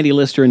Thompson. Andy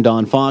Lister and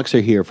Don Fox are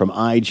here from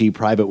IG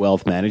Private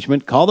Wealth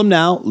Management. Call them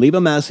now. Leave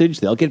a message.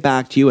 They'll get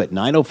back to you at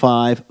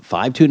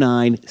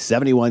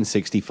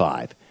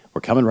 905-529-7165. We're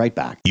coming right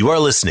back. You are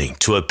listening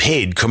to a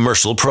paid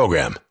commercial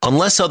program.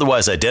 Unless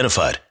otherwise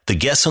identified, the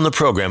guests on the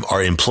program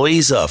are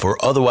employees of or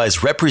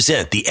otherwise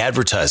represent the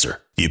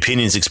advertiser. The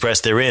opinions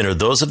expressed therein are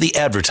those of the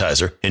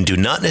advertiser and do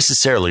not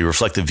necessarily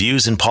reflect the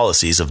views and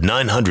policies of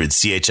 900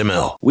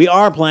 CHML. We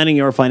are planning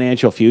your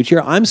financial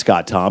future. I'm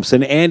Scott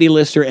Thompson. Andy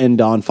Lister and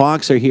Don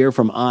Fox are here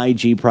from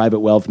IG Private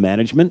Wealth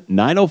Management.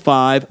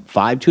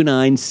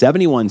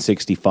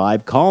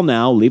 905-529-7165. Call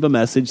now. Leave a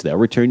message. They'll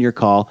return your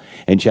call.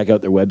 And check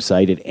out their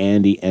website at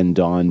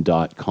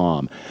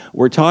andyanddon.com.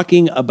 We're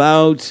talking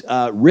about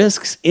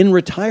risks in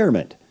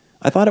retirement.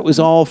 I thought it was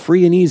all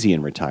free and easy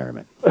in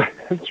retirement.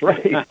 That's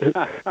right.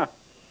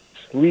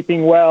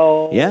 Sleeping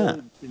well. Yeah.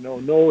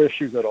 No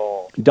issues at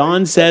all.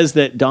 Don says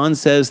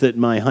that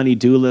my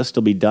honey-do list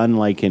will be done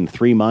like in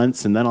 3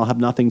 months, and then I'll have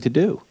nothing to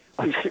do.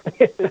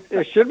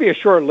 It should be a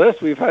short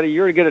list. We've had a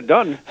year to get it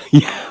done.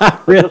 Yeah,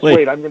 really. Just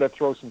wait, I'm going to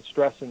throw some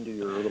stress into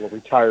your little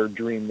retired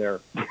dream there.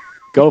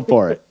 Go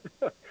for it.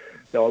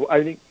 No,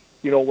 I think,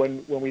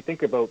 when we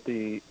think about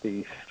the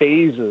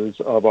phases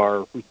of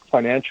our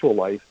financial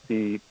life,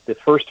 the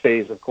first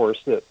phase, of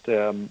course, that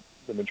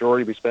the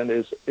majority we spend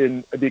is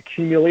in the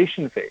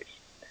accumulation phase.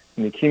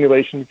 In the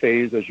accumulation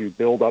phase, as you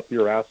build up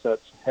your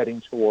assets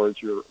heading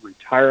towards your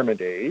retirement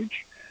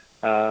age,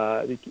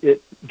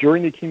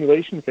 during the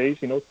accumulation phase,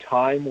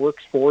 time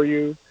works for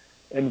you,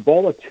 and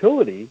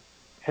volatility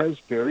has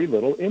very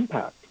little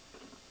impact.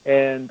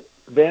 And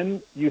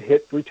then you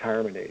hit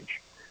retirement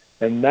age.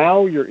 And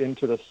now you're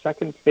into the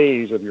second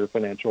phase of your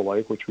financial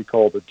life, which we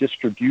call the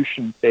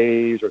distribution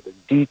phase or the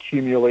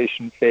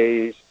decumulation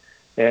phase.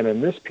 And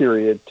in this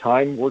period,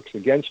 time works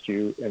against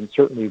you, and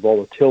certainly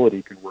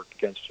volatility can work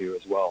against you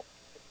as well.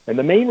 And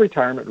the main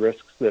retirement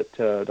risks that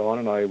Don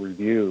and I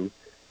review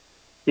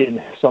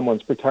in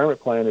someone's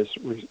retirement plan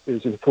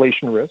is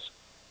inflation risk,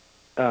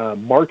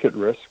 market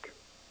risk,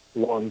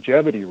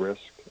 longevity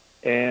risk,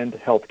 and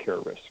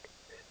healthcare risk.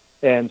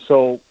 And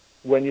so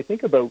when you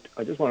think about,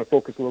 I just want to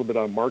focus a little bit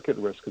on market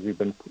risk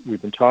because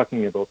we've been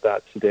talking about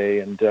that today.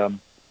 And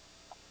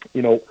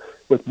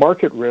with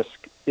market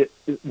risk,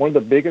 one of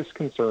the biggest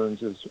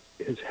concerns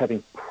is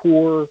having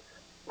poor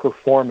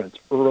performance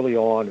early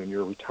on in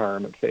your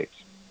retirement phase.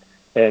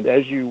 And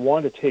as you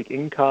want to take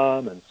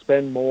income and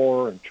spend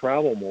more and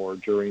travel more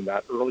during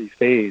that early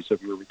phase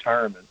of your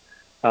retirement,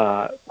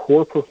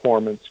 poor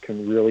performance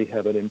can really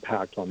have an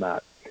impact on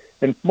that.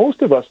 And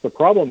most of us, the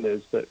problem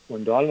is that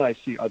when Don and I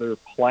see other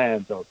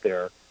plans out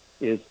there,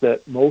 is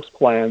that most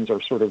plans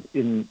are sort of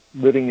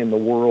living in the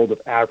world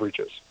of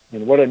averages.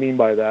 And what I mean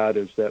by that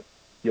is that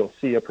you'll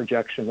see a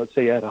projection, let's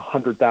say at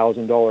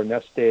 $100,000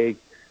 nest egg,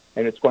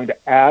 and it's going to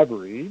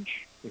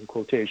average, in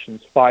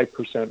quotations,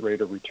 5%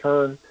 rate of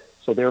return.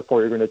 So therefore,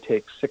 you're going to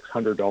take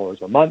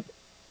 $600 a month.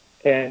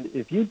 And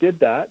if you did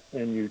that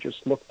and you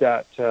just looked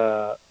at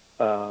that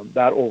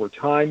over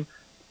time,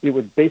 it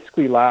would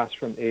basically last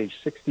from age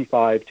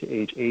 65 to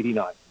age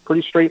 89.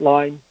 Pretty straight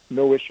line,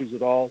 no issues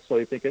at all. So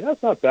you're thinking,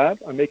 that's not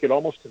bad. I make it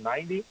almost to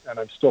 90 and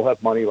I still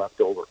have money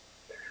left over.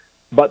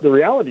 But the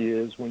reality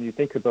is, when you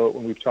think about,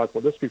 when we've talked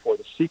about this before,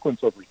 the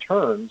sequence of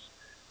returns,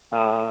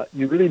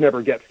 you really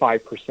never get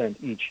 5%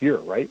 each year,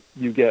 right?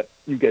 You get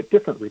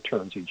different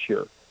returns each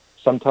year.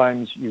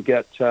 Sometimes you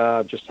get,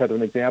 just had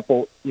an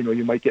example,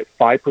 you might get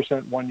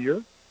 5% one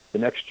year. The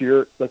next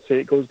year, let's say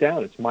it goes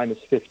down, it's minus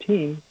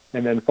 15,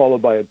 and then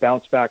followed by a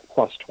bounce back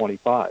plus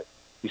 25.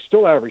 You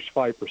still average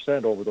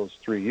 5% over those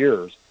 3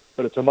 years,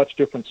 but it's a much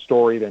different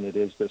story than it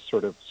is this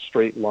sort of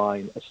straight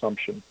line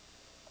assumption.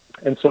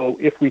 And so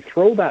if we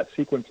throw that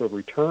sequence of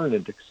return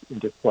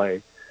into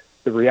play,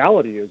 the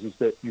reality is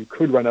that you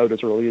could run out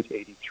as early as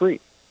 83.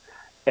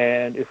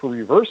 And if we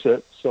reverse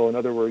it, so in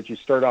other words, you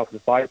start off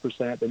with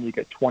 5%, then you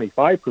get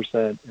 25%,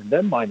 and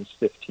then minus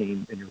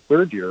 15 in your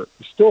third year,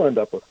 you still end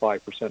up with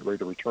 5%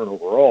 rate of return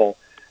overall,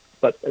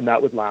 and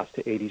that would last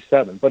to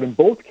 87. But in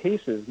both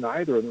cases,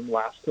 neither of them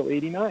last till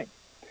 89.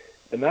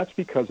 And that's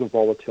because of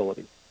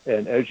volatility.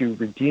 And as you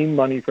redeem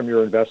money from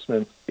your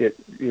investments, it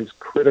is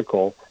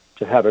critical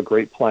to have a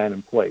great plan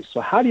in place.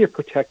 So how do you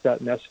protect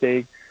that nest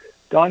egg?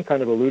 Don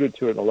kind of alluded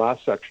to it in the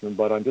last section,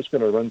 but I'm just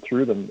going to run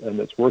through them, and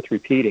it's worth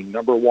repeating.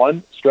 Number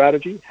one,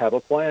 strategy, have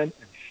a plan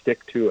and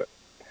stick to it.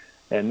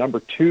 And number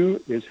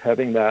two is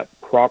having that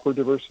proper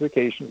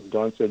diversification. As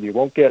Don said, you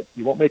won't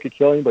make a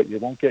killing, but you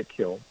won't get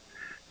killed.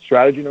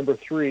 Strategy number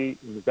three,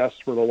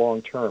 invest for the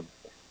long term.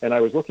 And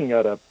I was looking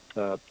at a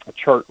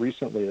chart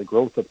recently, the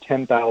growth of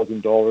 $10,000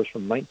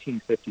 from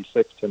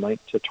 1956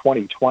 to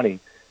 2020.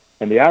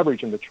 And the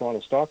average in the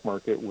Toronto stock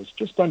market was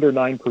just under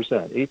 9%,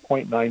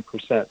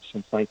 8.9%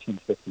 since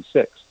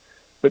 1956.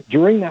 But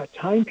during that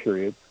time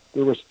period,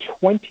 there was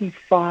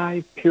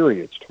 25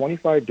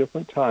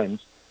 different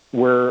times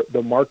where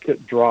the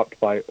market dropped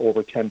by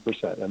over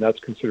 10%, and that's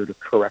considered a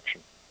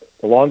correction.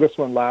 The longest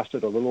one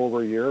lasted a little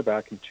over a year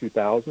back in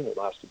 2000. It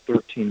lasted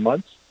 13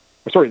 months.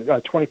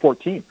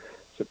 2014.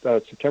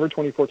 September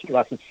 2014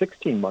 lasted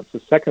 16 months. The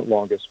second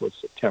longest was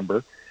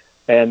September.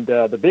 And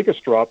the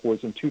biggest drop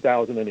was in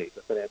 2008,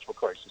 the financial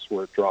crisis,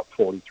 where it dropped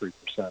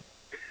 43%.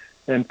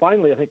 And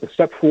finally, I think the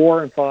step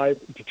 4 and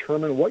 5,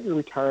 determine what your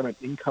retirement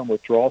income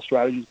withdrawal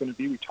strategy is going to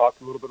be. We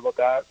talked a little bit about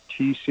that,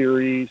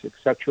 T-series,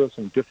 etc.,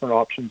 some different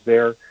options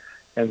there.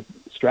 And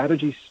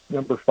strategy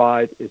number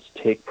 5 is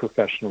take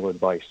professional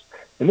advice.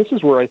 And this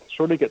is where I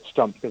sort of get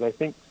stumped, because I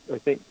think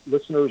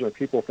listeners or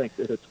people think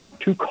that it's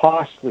too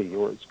costly,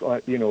 or it's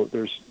I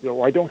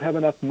don't have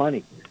enough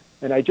money.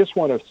 And I just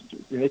want to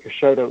make a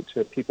shout out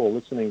to people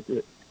listening.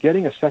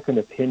 Getting a second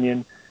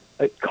opinion,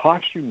 it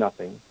costs you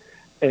nothing,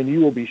 and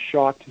you will be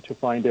shocked to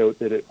find out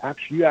that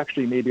you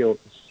actually may be able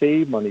to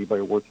save money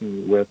by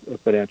working with a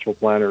financial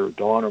planner,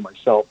 Don or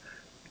myself.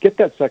 Get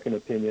that second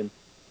opinion,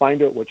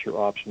 find out what your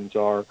options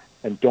are,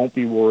 and don't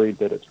be worried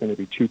that it's going to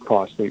be too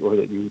costly or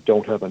that you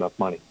don't have enough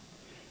money.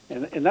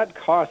 And that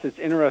cost is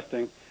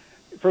interesting.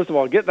 First of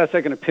all, get that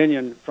second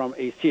opinion from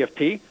a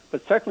CFP,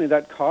 but secondly,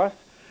 that cost,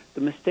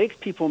 the mistakes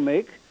people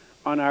make,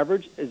 on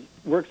average,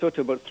 works out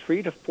to about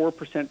 3 to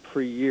 4%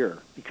 per year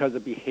because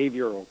of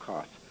behavioral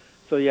costs.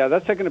 So, yeah,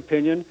 that second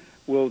opinion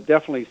will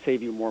definitely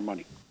save you more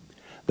money.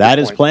 That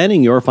is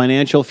planning your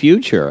financial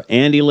future.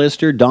 Andy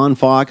Lister, Don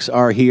Fox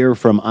are here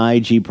from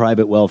IG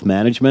Private Wealth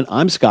Management.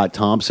 I'm Scott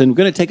Thompson. We're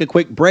going to take a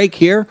quick break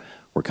here.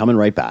 We're coming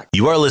right back.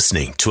 You are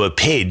listening to a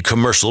paid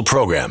commercial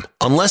program.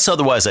 Unless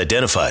otherwise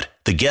identified,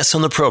 the guests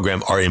on the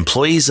program are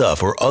employees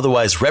of or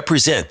otherwise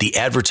represent the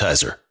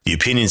advertiser. The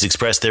opinions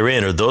expressed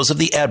therein are those of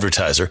the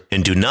advertiser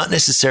and do not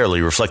necessarily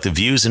reflect the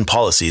views and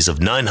policies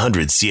of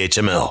 900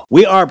 CHML.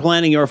 We are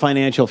planning your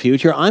financial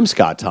future. I'm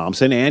Scott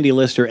Thompson. Andy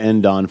Lister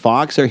and Don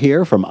Fox are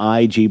here from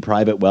IG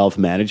Private Wealth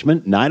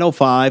Management,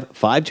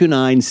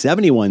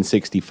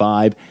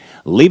 905-529-7165.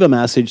 leave a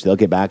message. They'll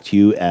get back to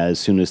you as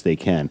soon as they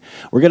can.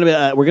 We're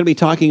gonna be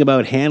talking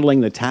about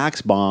handling the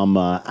tax bomb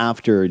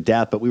after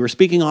death, but we were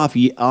speaking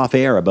off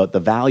air about the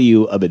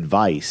value of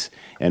advice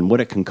and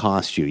what it can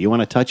cost you. You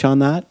want to touch on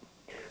that?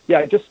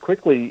 Yeah, just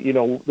quickly,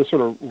 the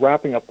sort of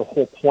wrapping up the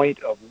whole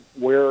point of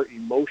where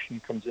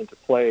emotion comes into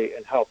play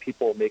and how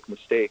people make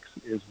mistakes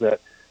is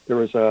that there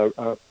was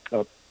a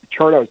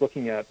chart I was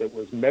looking at that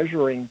was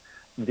measuring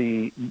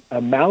the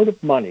amount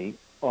of money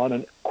on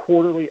a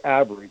quarterly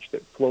average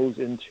that flows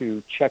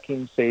into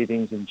checking,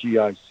 savings, and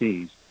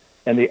GICs.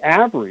 And the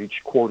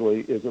average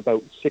quarterly is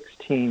about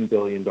 $16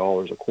 billion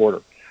a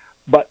quarter.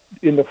 But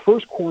in the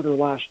first quarter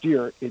last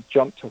year, it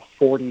jumped to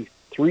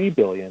 $43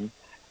 billion.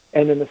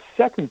 And in the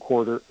second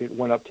quarter, it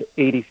went up to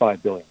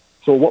 $85 billion.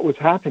 So what was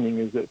happening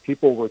is that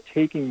people were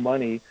taking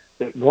money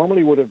that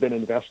normally would have been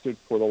invested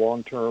for the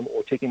long term,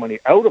 or taking money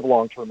out of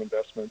long-term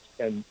investments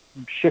and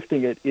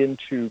shifting it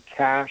into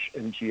cash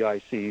and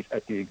GICs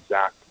at the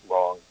exact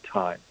wrong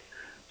time.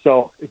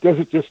 So it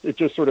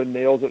just sort of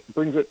nails it,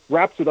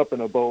 wraps it up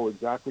in a bow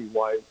exactly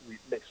why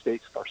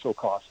mistakes are so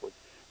costly.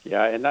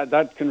 Yeah, and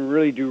that can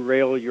really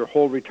derail your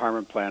whole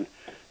retirement plan.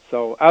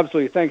 So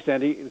absolutely, thanks,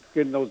 Andy,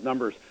 getting those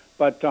numbers.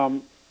 But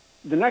the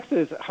next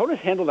is how to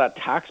handle that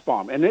tax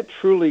bomb, and it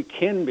truly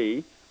can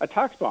be a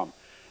tax bomb.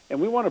 And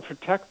we want to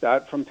protect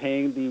that from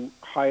paying the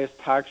highest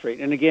tax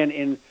rate. And again,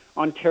 in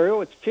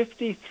Ontario, it's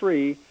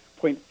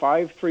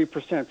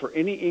 53.53% for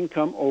any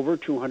income over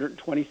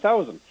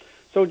 $220,000.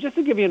 So just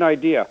to give you an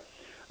idea,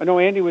 I know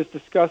Andy was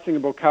discussing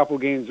about capital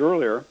gains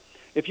earlier.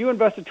 If you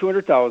invested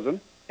 $200,000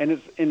 and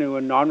it's into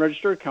a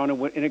non-registered account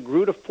and it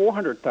grew to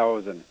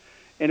 $400,000, and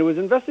it was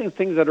investing in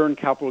things that earn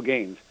capital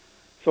gains.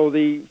 So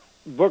the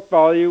book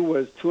value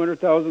was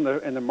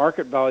 $200,000 and the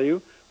market value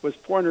was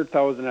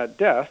 $400,000 at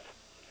death.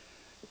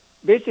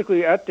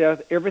 Basically, at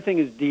death, everything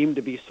is deemed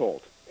to be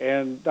sold,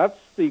 and that's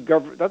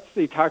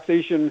the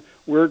taxation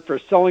word for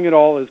selling it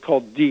all is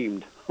called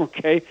deemed.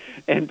 Okay,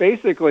 and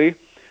basically,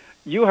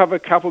 you have a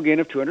capital gain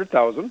of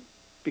 $200,000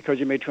 because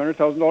you made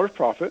 $200,000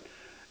 profit.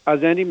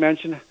 As Andy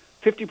mentioned,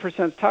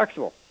 50% is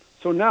taxable.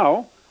 So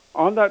now,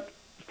 on that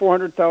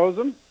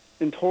 $400,000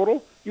 in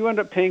total, you end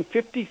up paying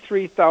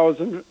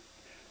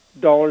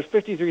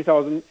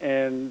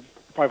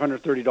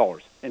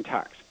 $53,530 in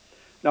tax.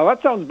 Now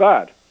that sounds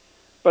bad.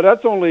 But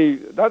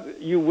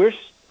you wish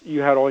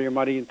you had all your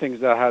money in things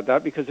that had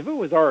that, because if it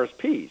was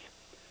RSPs,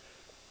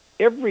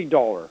 every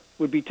dollar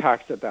would be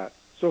taxed at that.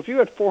 So if you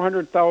had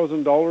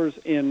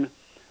 $400,000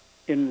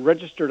 in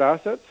registered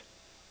assets,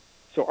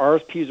 so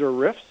RSPs or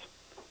RIFs,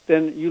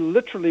 then you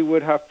literally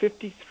would have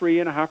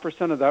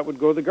 53.5% of that would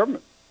go to the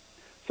government.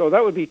 So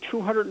that would be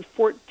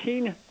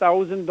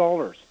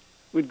 $214,000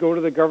 would go to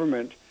the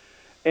government.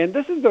 And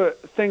this is the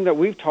thing that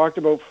we've talked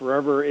about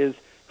forever, is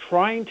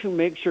trying to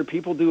make sure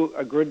people do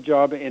a good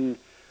job in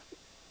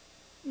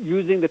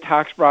using the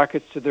tax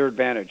brackets to their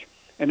advantage.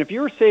 And if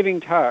you were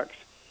saving tax,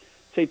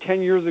 say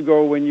 10 years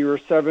ago when you were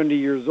 70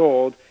 years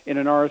old in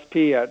an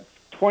RSP at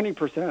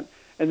 20%,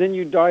 and then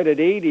you died at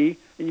 80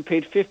 and you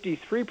paid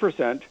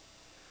 53%,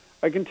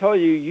 I can tell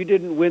you, you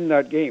didn't win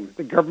that game.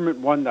 The government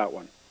won that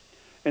one.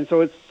 And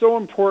so it's so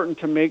important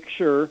to make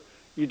sure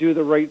you do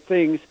the right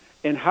things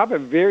and have a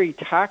very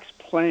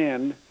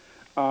tax-planned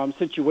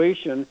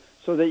situation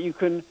so that you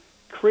can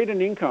create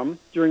an income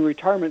during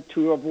retirement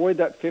to avoid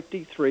that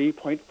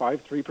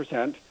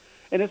 53.53%.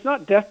 And it's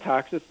not death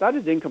tax, that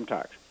is income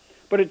tax.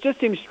 But it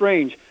just seems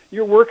strange.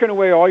 You're working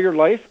away all your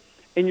life,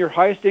 and your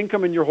highest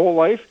income in your whole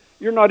life,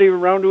 you're not even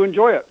around to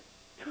enjoy it.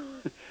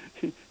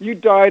 You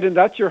died, and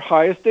that's your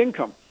highest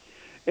income.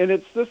 And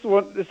it's just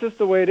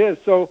the way it is.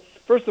 So,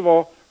 first of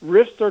all,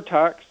 RIFs are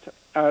taxed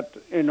and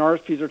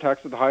RSPs are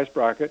taxed at the highest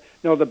bracket.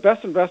 Now, the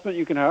best investment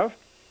you can have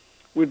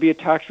would be a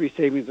tax-free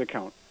savings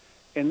account.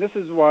 And this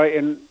is why,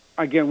 and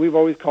again, we've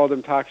always called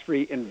them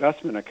tax-free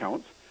investment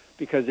accounts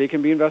because they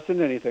can be invested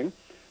in anything.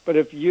 But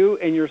if you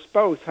and your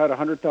spouse had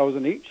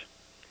 $100,000 each,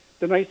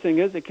 the nice thing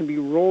is it can be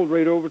rolled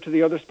right over to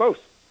the other spouse.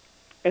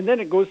 And then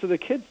it goes to the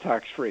kids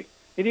tax-free.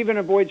 It even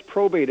avoids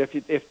probate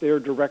if they're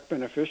direct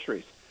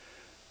beneficiaries.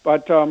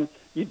 But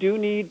you do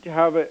need to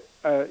have it.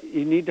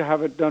 You need to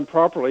have it done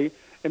properly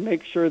and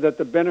make sure that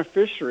the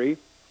beneficiary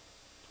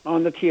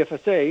on the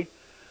TFSA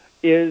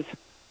is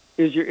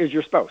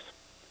your spouse.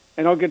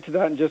 And I'll get to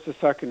that in just a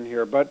second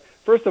here. But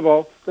first of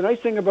all, the nice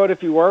thing about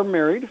if you are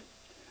married,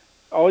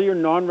 all your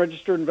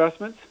non-registered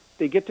investments,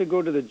 they get to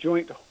go to the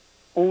joint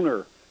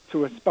owner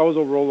through a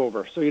spousal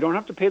rollover. So you don't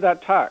have to pay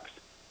that tax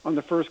on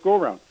the first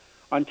go-around.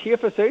 On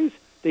TFSAs,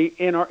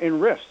 in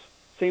RIFs,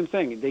 same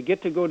thing. They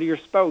get to go to your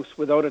spouse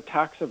without a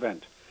tax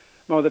event.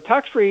 Now, the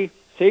tax-free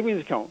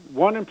savings account,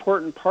 one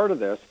important part of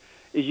this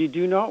is you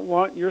do not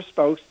want your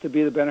spouse to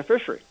be the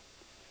beneficiary.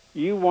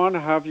 You want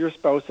to have your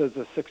spouse as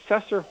a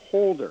successor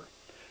holder.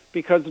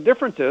 Because the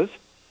difference is,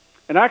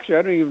 and actually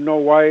I don't even know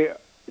why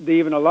they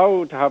even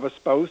allow to have a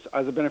spouse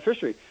as a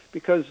beneficiary,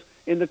 because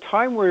in the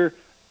time where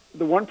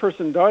the one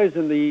person dies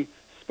and the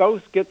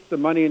spouse gets the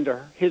money into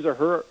his or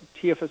her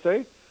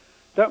TFSA,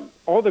 that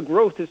all the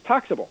growth is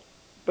taxable.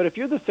 But if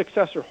you're the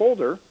successor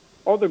holder,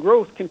 all the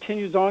growth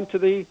continues on to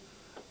the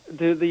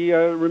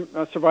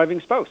the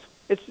surviving spouse.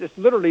 It's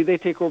literally they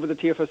take over the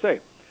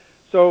TFSA.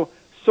 So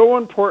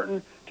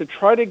important to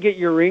try to get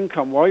your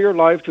income while you're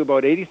alive to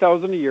about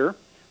 $80,000 a year.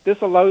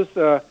 This allows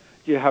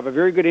you have a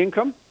very good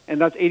income, and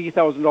that's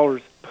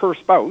 $80,000 per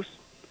spouse,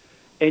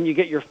 and you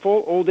get your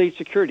full old age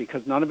security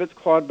because none of it's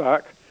clawed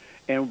back.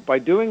 And by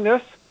doing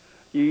this,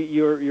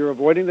 you're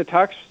avoiding the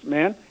tax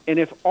man. And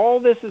if all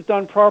this is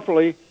done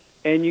properly,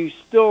 and you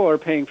still are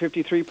paying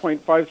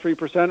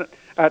 53.53%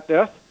 at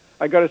death,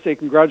 I got to say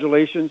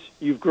congratulations.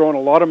 You've grown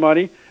a lot of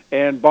money.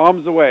 And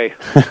bombs away.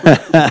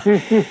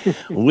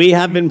 We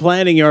have been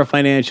planning your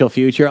financial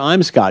future.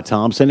 I'm Scott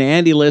Thompson.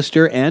 Andy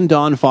Lister and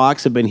Don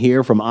Fox have been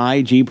here from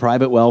IG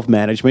Private Wealth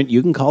Management.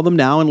 You can call them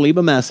now and leave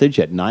a message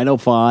at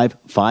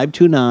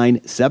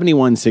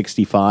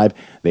 905-529-7165.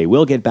 They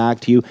will get back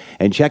to you.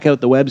 And check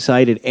out the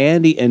website at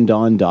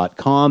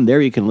andyanddon.com.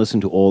 There you can listen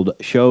to old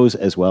shows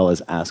as well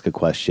as ask a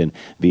question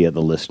via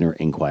the listener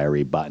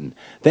inquiry button.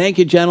 Thank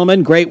you,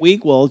 gentlemen. Great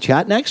week. We'll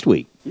chat next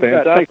week.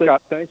 Fantastic.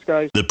 Thanks,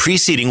 guys. The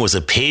preceding was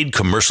a paid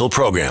commercial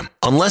program.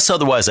 Unless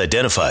otherwise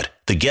identified,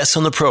 the guests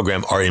on the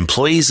program are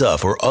employees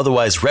of or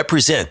otherwise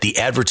represent the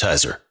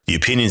advertiser. The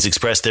opinions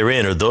expressed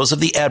therein are those of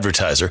the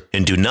advertiser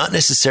and do not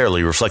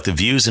necessarily reflect the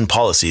views and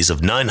policies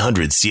of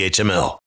 900 CHML.